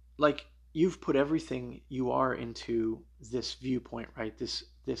like you've put everything you are into this viewpoint, right? This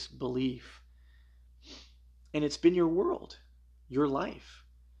belief, and it's been your world, your life.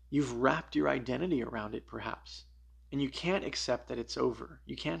 You've wrapped your identity around it, perhaps, and you can't accept that it's over.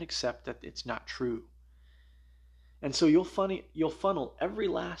 You can't accept that it's not true. And so you'll funnel every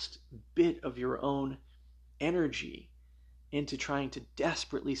last bit of your own energy into trying to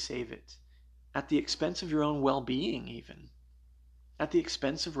desperately save it, at the expense of your own well-being, even at the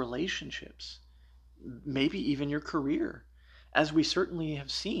expense of relationships, maybe even your career, as we certainly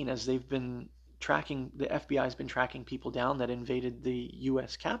have seen as they've been tracking, the FBI has been tracking people down that invaded the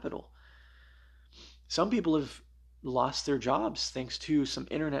US Capitol. Some people have lost their jobs thanks to some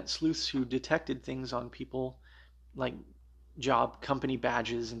internet sleuths who detected things on people, like job company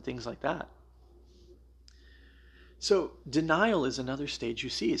badges and things like that. So denial is another stage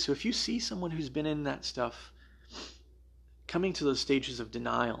you see. So if you see someone who's been in that stuff coming to those stages of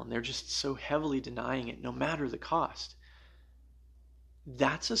denial, and they're just so heavily denying it no matter the cost,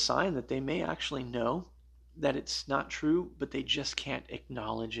 that's a sign that they may actually know that it's not true, but they just can't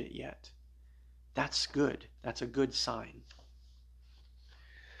acknowledge it yet. That's good. That's a good sign.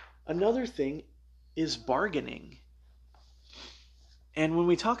 Another thing is bargaining. And when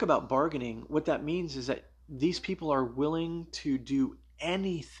we talk about bargaining, what that means is that these people are willing to do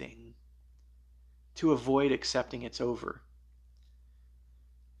anything to avoid accepting it's over.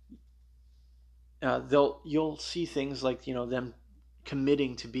 You'll see things like, them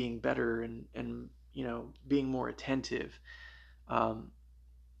committing to being better and being more attentive.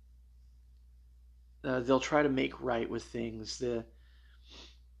 They'll try to make right with things. The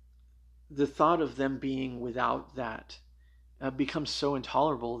thought of them being without that becomes so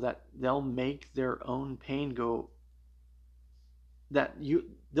intolerable that they'll make their own pain go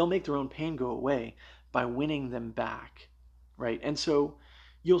away by winning them back, right? And so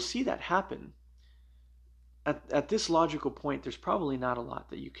you'll see that happen. At this logical point, there's probably not a lot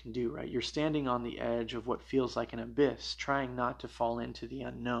that you can do, right? You're standing on the edge of what feels like an abyss, trying not to fall into the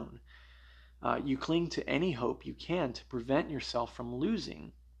unknown. You cling to any hope you can to prevent yourself from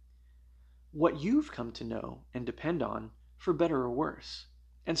losing what you've come to know and depend on, for better or worse.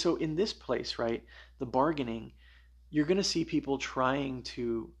 And so in this place, right, the bargaining, you're going to see people trying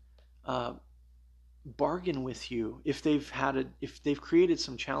to bargain with you if they've created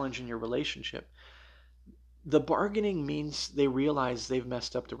some challenge in your relationship. The bargaining means they realize they've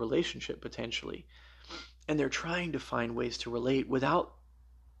messed up the relationship potentially, and they're trying to find ways to relate without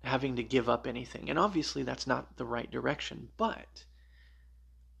having to give up anything. And obviously that's not the right direction, but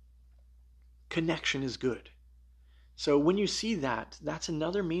connection is good. So when you see that, that's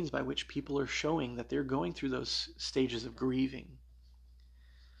another means by which people are showing that they're going through those stages of grieving.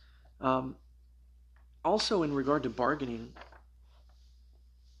 Also, in regard to bargaining,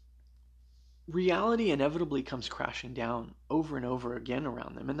 reality inevitably comes crashing down over and over again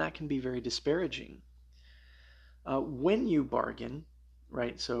around them, and that can be very disparaging. When you bargain,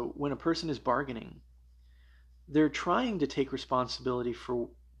 right, so when a person is bargaining, they're trying to take responsibility for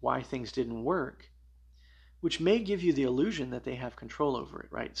why things didn't work, which may give you the illusion that they have control over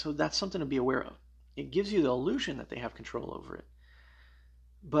it, right? So that's something to be aware of. It gives you the illusion that they have control over it.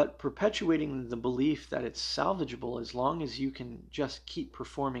 But perpetuating the belief that it's salvageable as long as you can just keep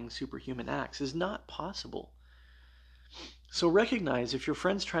performing superhuman acts is not possible. So recognize if your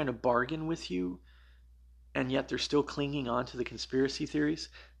friend's trying to bargain with you and yet they're still clinging on to the conspiracy theories,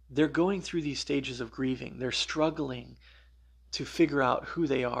 they're going through these stages of grieving. They're struggling to figure out who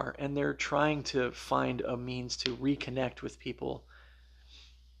they are, and they're trying to find a means to reconnect with people.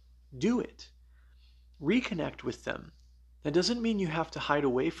 Do it. Reconnect with them. That doesn't mean you have to hide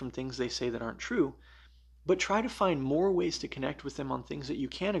away from things they say that aren't true, but try to find more ways to connect with them on things that you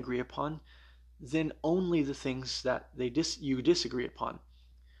can agree upon than only the things that you disagree upon.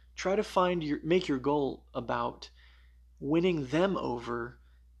 Try to make your goal about winning them over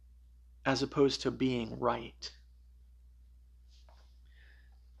as opposed to being right.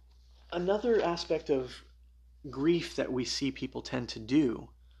 Another aspect of grief that we see people tend to do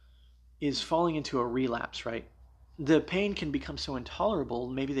is falling into a relapse, right? The pain can become so intolerable,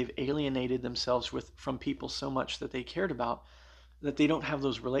 maybe they've alienated themselves from people so much that they cared about that they don't have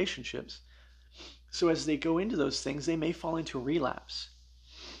those relationships. So as they go into those things, they may fall into a relapse.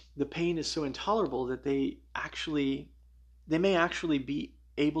 The pain is so intolerable that they may actually be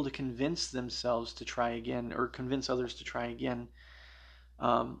able to convince themselves to try again or convince others to try again.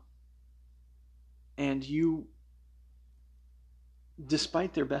 And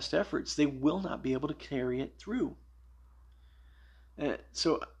despite their best efforts, they will not be able to carry it through.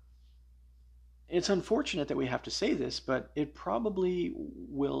 So it's unfortunate that we have to say this, but it probably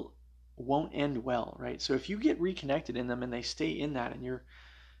won't end well, right? So if you get reconnected in them and they stay in that and you're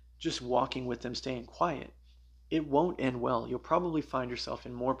just walking with them, staying quiet, it won't end well. You'll probably find yourself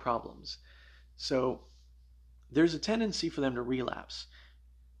in more problems. So there's a tendency for them to relapse.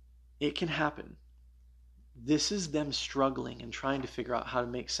 It can happen. This is them struggling and trying to figure out how to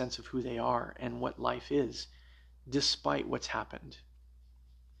make sense of who they are and what life is, despite what's happened.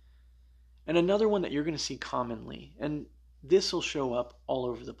 And another one that you're going to see commonly, and this will show up all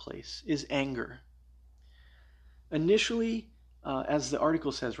over the place, is anger. Initially, as the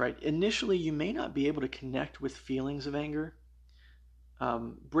article says, right, initially you may not be able to connect with feelings of anger.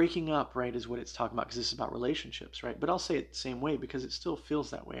 Breaking up, right, is what it's talking about because this is about relationships, right? But I'll say it the same way because it still feels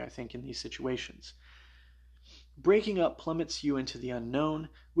that way, I think, in these situations. Breaking up plummets you into the unknown,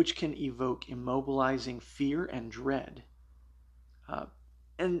 which can evoke immobilizing fear and dread.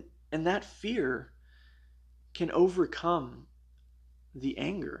 And that fear can overcome the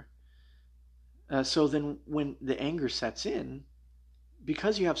anger. So then when the anger sets in,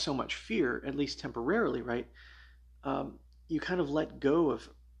 because you have so much fear, at least temporarily, right, you kind of let go of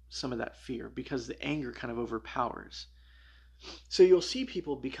some of that fear because the anger kind of overpowers. So you'll see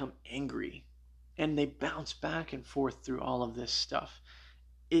people become angry and they bounce back and forth through all of this stuff.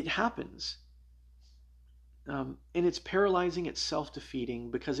 It happens. And it's paralyzing, it's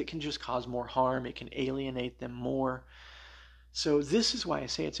self-defeating because it can just cause more harm. It can alienate them more. So this is why I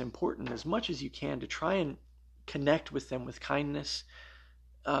say it's important as much as you can to try and connect with them with kindness.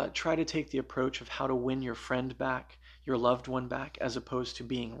 Try to take the approach of how to win your friend back, your loved one back, as opposed to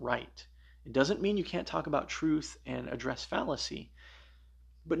being right. It doesn't mean you can't talk about truth and address fallacy,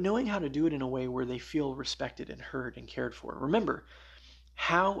 but knowing how to do it in a way where they feel respected and heard and cared for. Remember,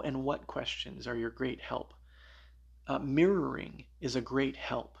 how and what questions are your great help. Mirroring is a great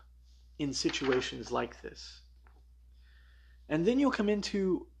help in situations like this. And then you'll come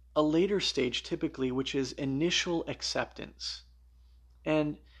into a later stage typically, which is initial acceptance.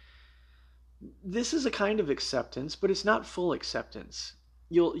 And this is a kind of acceptance, but it's not full acceptance.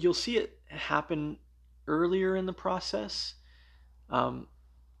 You'll see it happen earlier in the process,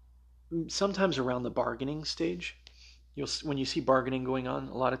 sometimes around the bargaining stage. When you see bargaining going on,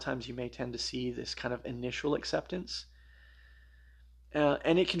 a lot of times you may tend to see this kind of initial acceptance.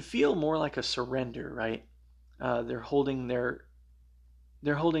 And it can feel more like a surrender, right? They're holding their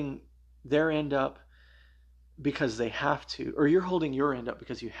end up because they have to, or you're holding your end up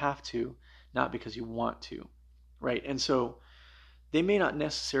because you have to, not because you want to, right? And so they may not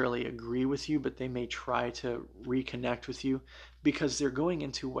necessarily agree with you, but they may try to reconnect with you because they're going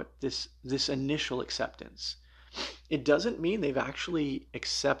into this initial acceptance. It doesn't mean they've actually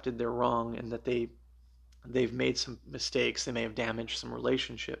accepted their wrong and that they've made some mistakes. They may have damaged some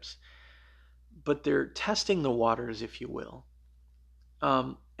relationships, but they're testing the waters, if you will.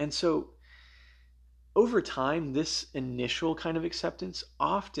 And so over time, this initial kind of acceptance,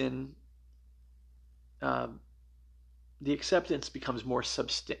 often the acceptance becomes more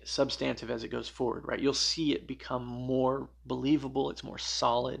substantive as it goes forward, right? You'll see it become more believable, it's more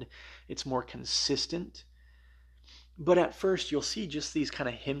solid, it's more consistent. But at first, you'll see just these kind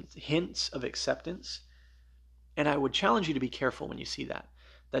of hints of acceptance. And I would challenge you to be careful when you see that.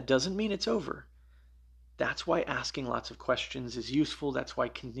 That doesn't mean it's over. That's why asking lots of questions is useful. That's why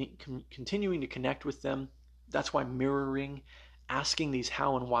continuing to connect with them. That's why mirroring, asking these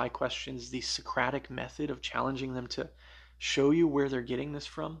how and why questions, the Socratic method of challenging them to show you where they're getting this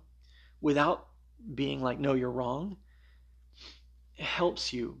from without being like, no, you're wrong, it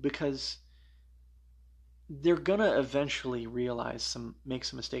helps you because they're gonna eventually make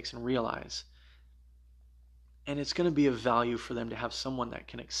some mistakes and realize. And it's going to be of value for them to have someone that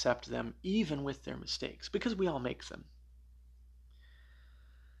can accept them even with their mistakes, because we all make them.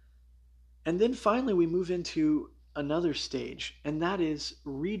 And then finally, we move into another stage, and that is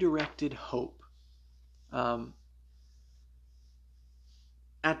redirected hope.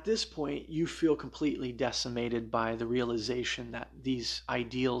 At this point, you feel completely decimated by the realization that these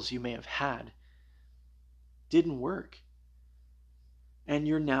ideals you may have had didn't work. And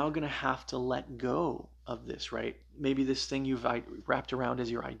you're now going to have to let go of this, right? Maybe this thing you've wrapped around as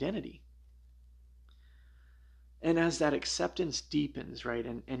your identity. And as that acceptance deepens, right,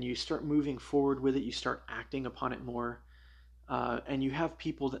 and you start moving forward with it, you start acting upon it more, and you have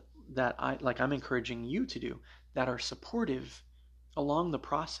people that I'm encouraging you to do, that are supportive along the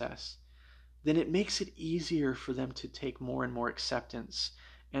process, then it makes it easier for them to take more and more acceptance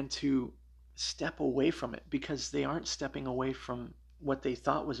and to step away from it, because they aren't stepping away from what they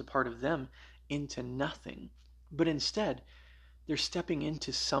thought was a part of them into nothing, but instead they're stepping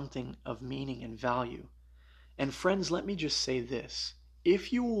into something of meaning and value. And friends, let me just say this.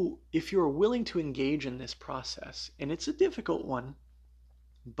 If you are willing to engage in this process, and it's a difficult one,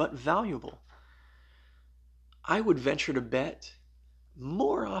 but valuable, I would venture to bet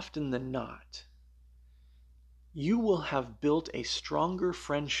more often than not, you will have built a stronger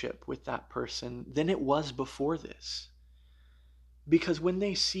friendship with that person than it was before this. Because when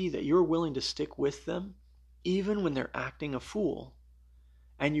they see that you're willing to stick with them, even when they're acting a fool,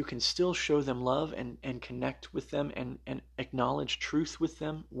 and you can still show them love and connect with them and acknowledge truth with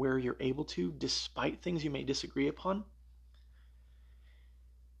them where you're able to, despite things you may disagree upon,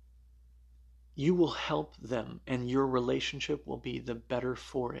 you will help them and your relationship will be the better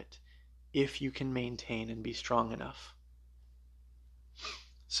for it if you can maintain and be strong enough.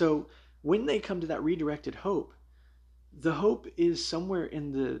 So when they come to that redirected hope, the hope is somewhere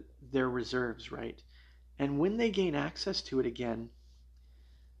in their reserves, right? And when they gain access to it again,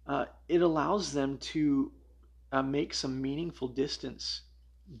 it allows them to make some meaningful distance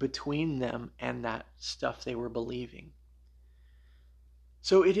between them and that stuff they were believing.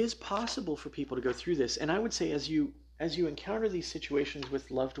 So it is possible for people to go through this. And I would say as you encounter these situations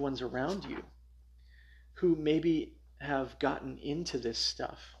with loved ones around you who maybe have gotten into this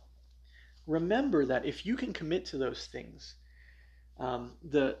stuff, remember that if you can commit to those things,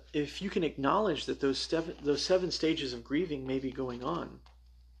 if you can acknowledge that those seven stages of grieving may be going on,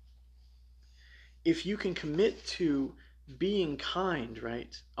 if you can commit to being kind,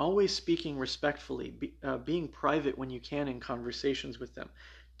 right? Always speaking respectfully, being private when you can in conversations with them,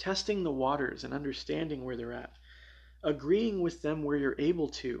 testing the waters and understanding where they're at, agreeing with them where you're able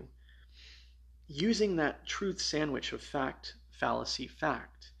to, using that truth sandwich of fact, fallacy,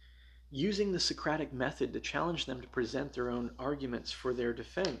 fact, using the Socratic method to challenge them to present their own arguments for their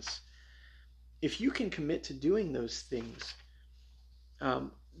defense. If you can commit to doing those things,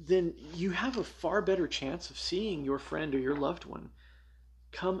 then you have a far better chance of seeing your friend or your loved one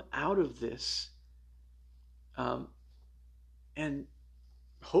come out of this and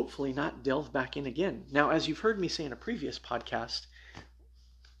hopefully not delve back in again. Now, as you've heard me say in a previous podcast,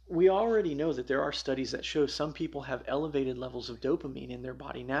 we already know that there are studies that show some people have elevated levels of dopamine in their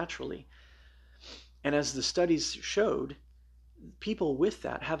body naturally. And as the studies showed, people with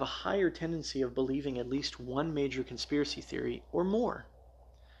that have a higher tendency of believing at least one major conspiracy theory or more.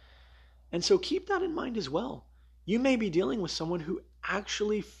 And so keep that in mind as well. You may be dealing with someone who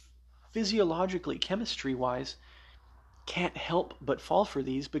actually physiologically, chemistry-wise, can't help but fall for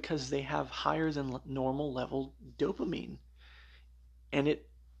these because they have higher than normal level dopamine. And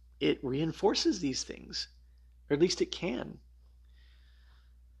it reinforces these things, or at least it can.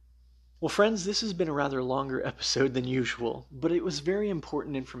 Well, friends, this has been a rather longer episode than usual, but it was very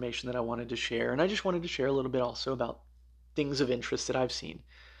important information that I wanted to share. And I just wanted to share a little bit also about things of interest that I've seen.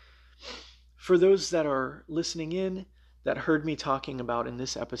 For those that are listening in, that heard me talking about in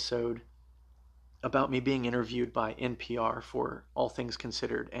this episode about me being interviewed by NPR for All Things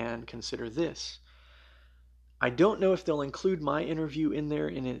Considered and Consider This, I don't know if they'll include my interview in there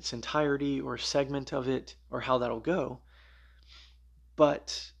in its entirety or segment of it or how that'll go,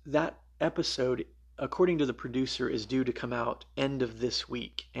 but that episode, according to the producer, is due to come out end of this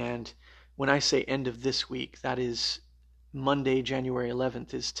week. And when I say end of this week, that is Monday, January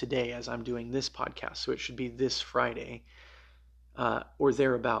 11th is today as I'm doing this podcast. So it should be this Friday or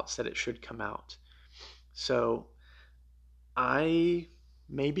thereabouts that it should come out. So I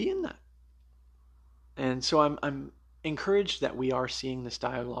may be in that. And so I'm encouraged that we are seeing this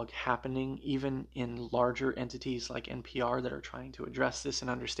dialogue happening even in larger entities like NPR that are trying to address this and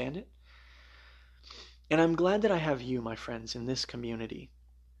understand it. And I'm glad that I have you, my friends, in this community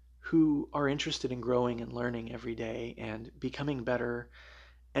who are interested in growing and learning every day and becoming better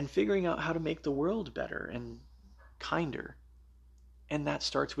and figuring out how to make the world better and kinder. And that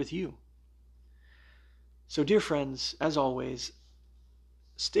starts with you. So, dear friends, as always,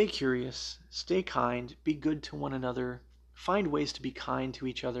 stay curious, stay kind, be good to one another, find ways to be kind to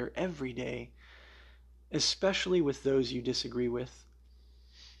each other every day, especially with those you disagree with.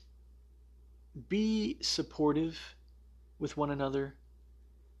 Be supportive with one another.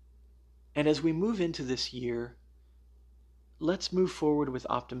 And as we move into this year, let's move forward with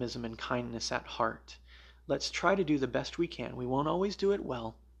optimism and kindness at heart. Let's try to do the best we can. We won't always do it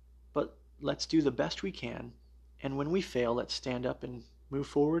well, but let's do the best we can. And when we fail, let's stand up and move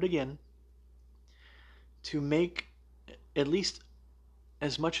forward again to make at least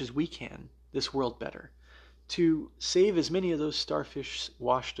as much as we can this world better, to save as many of those starfish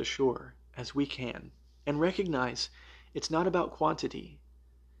washed ashore as we can, and recognize it's not about quantity.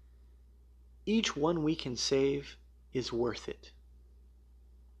 Each one we can save is worth it.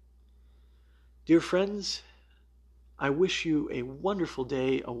 Dear friends, I wish you a wonderful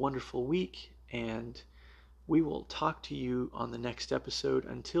day, a wonderful week, and we will talk to you on the next episode.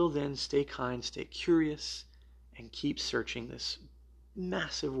 Until then, stay kind, stay curious, and keep searching this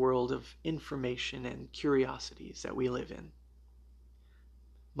massive world of information and curiosities that we live in.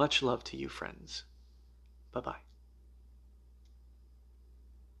 Much love to you, friends. Bye-bye.